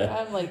 Snap? Yeah.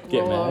 I'm like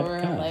Get roll mad? over.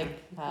 Come I'm on.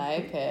 like,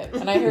 "Hi, Pip."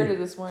 And I heard her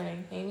this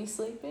morning. Amy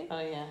sleeping? Oh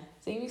yeah.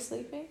 Is Amy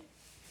sleeping?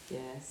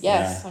 Yes.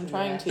 Yes, Yeah. I'm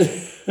trying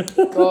Yeah.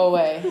 to. Go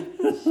away.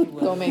 She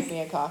Go was. make me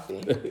a coffee.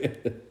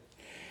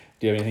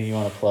 Do you have anything you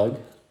want to plug?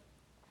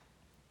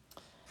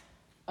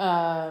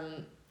 Are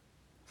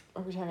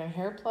we talking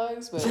hair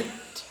plugs? But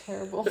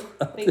terrible.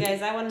 Hey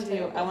guys, I want to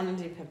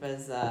do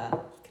Pippa's.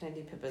 Can I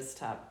do Pippa's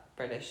top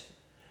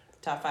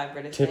 5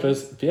 British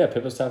Pippa's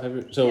things? top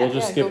favorite. So Yeah, we'll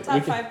just yeah, go skip.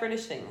 Top 5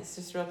 British things,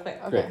 just real quick.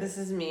 Okay. This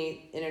is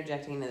me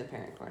interjecting into the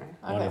parent corner.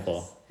 Okay.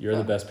 Wonderful. You're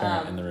the best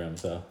parent in the room.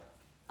 So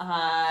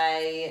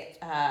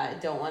I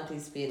don't want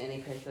these to be in any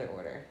particular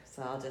order,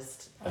 so I'll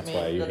just. That's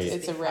why you hate.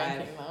 It's a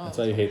ranking though. That's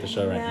why you hate the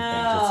show ranking things.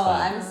 It's No,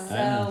 fine. I'm so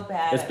I know.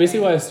 bad. It's at basically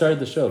why I ranking. started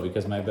the show,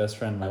 because my best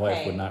friend, my wife,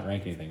 Okay. would not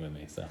rank anything with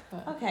me. So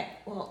Okay,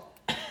 well.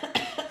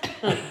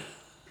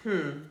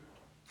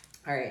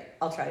 All right,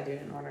 I'll try to do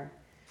it in order.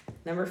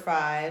 Number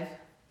 5,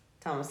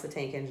 Thomas the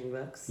Tank Engine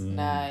books.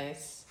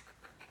 Nice.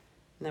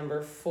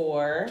 Number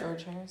 4,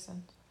 George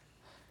Harrison.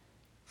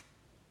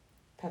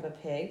 Peppa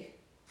Pig.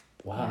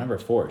 wow, number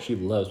 4, she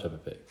loves Peppa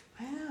Pig.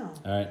 I know.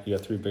 All right, you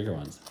got 3 bigger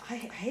ones. I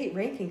hate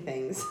ranking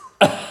things.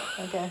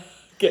 Okay.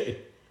 Okay.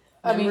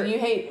 I mean, Number- you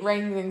hate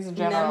ranking things in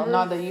general, Number-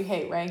 not that you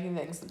hate ranking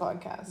things, the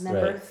podcast.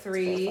 Number Right.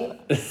 3,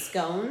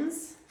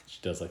 scones. She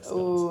does like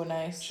scones. Ooh,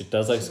 nice. She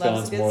does like She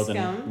loves scones a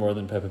good more scone.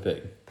 than Peppa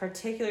Pig.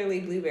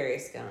 Particularly blueberry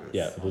scones.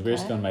 Yeah, the blueberry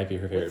Okay. scone might be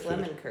her favorite With food.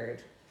 lemon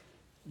curd.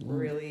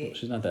 Really.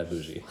 She's not that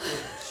bougie.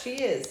 She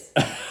is.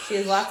 She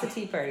has lots of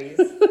tea parties.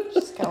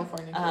 She's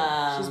California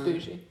girl. She's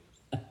bougie.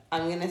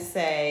 I'm going to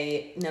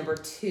say number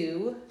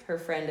 2, her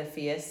friend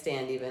Afia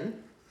Standeven.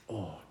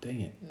 Oh,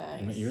 dang it.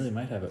 Nice. You really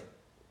might have it.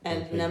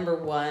 And Okay. number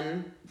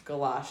 1,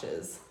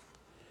 galoshes.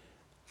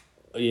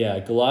 Yeah,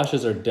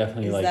 galoshes are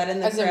definitely Is like that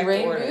in the As in correct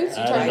rain order? boots?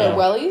 You I talking don't about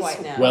know. wellies?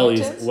 Quite now. wellies.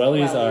 Mountains?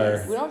 Wellies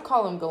Wellies. We don't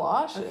call them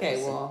galoshes.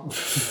 Okay, well,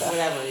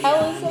 whatever. How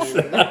Yeah, is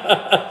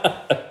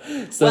I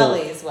mean, so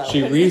wellies.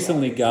 she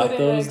recently Put got in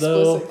those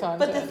though. explicit content.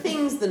 But the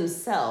things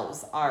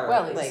themselves are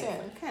Wellies, like yeah.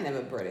 kind of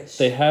a British.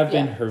 They have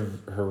been Yeah.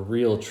 her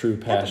real true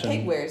Peppa passion.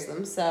 Pig wears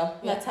them, so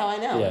that's how I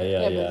know.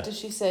 Yeah. But did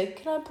she say,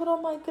 "Can I put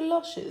on my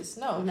galoshes"?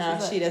 No. No,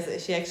 she's she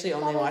doesn't. She actually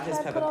only Mommy, watches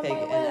can I put Peppa on Pig my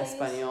in wellies?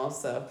 Espanol,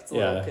 so it's a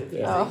Yeah, little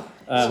confusing.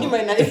 Oh. She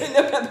might not even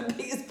know Peppa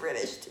Pig is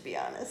British, to be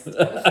honest.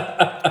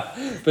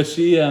 But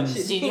she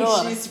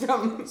Senor. She's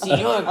from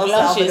Senor El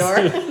galoshes.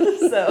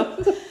 Salvador,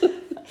 so.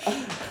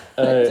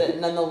 But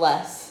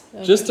nonetheless,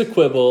 just to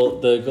quibble,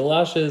 the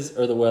galoshes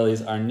or the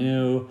wellies are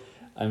new.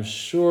 I'm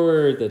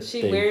sure that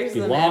she they wears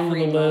them belong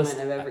every on the list.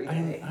 moment of every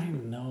day. I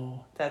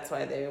know. That's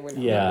why they were.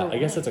 Yeah, number I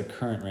guess one. that's a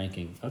current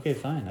ranking. Okay,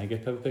 fine. I guess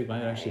Peppa Pig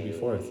might actually be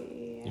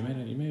 4th.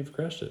 You may have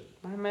crushed it.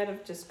 I might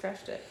have just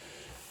crushed it.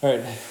 All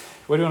right.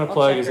 What do you want to I'll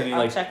plug? check Is her- any I'll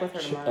like check with her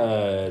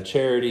tomorrow.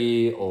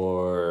 charity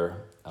or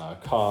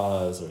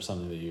cause or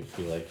something that you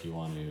feel like you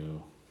want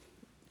to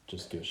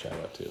just give a shout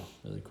out to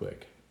really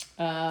quick?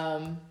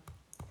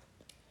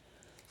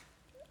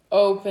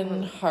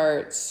 Open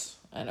hearts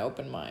and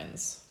open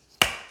minds.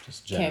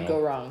 Just general. Can't go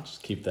wrong.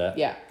 Just keep that.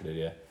 Yeah. Good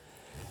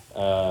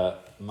idea.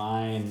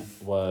 Mine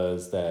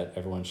was that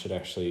everyone should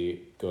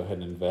actually go ahead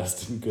and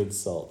invest in good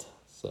salt.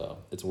 So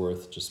it's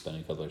worth just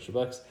spending a couple extra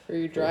bucks. For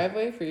your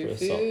driveway, for your For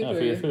food? salt. No, or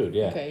for your food,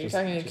 yeah. Okay, you're Just-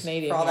 talking to a just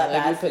Canadian. For all here, that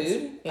like, bad we put-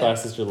 food? Yeah.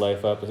 Classes your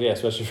life up. Yeah,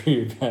 especially for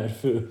your bad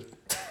food.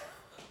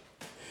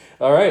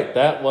 All right,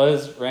 that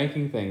was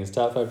Ranking Things,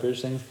 Top 5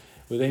 British Things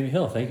with Amy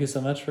Hill. Thank you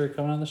so much for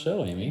coming on the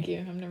show, Amy. Thank you.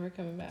 I'm never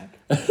coming back.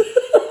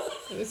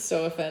 I was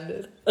so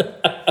offended.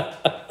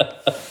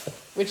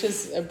 Which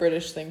is a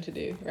British thing to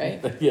do, right?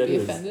 Yeah, it Be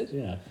is. offended.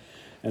 Yeah.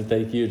 And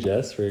thank you,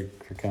 Jess, for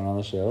coming on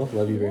the show.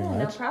 Love you very Yeah,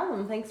 no much.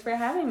 problem. Thanks for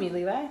having me,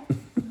 Levi.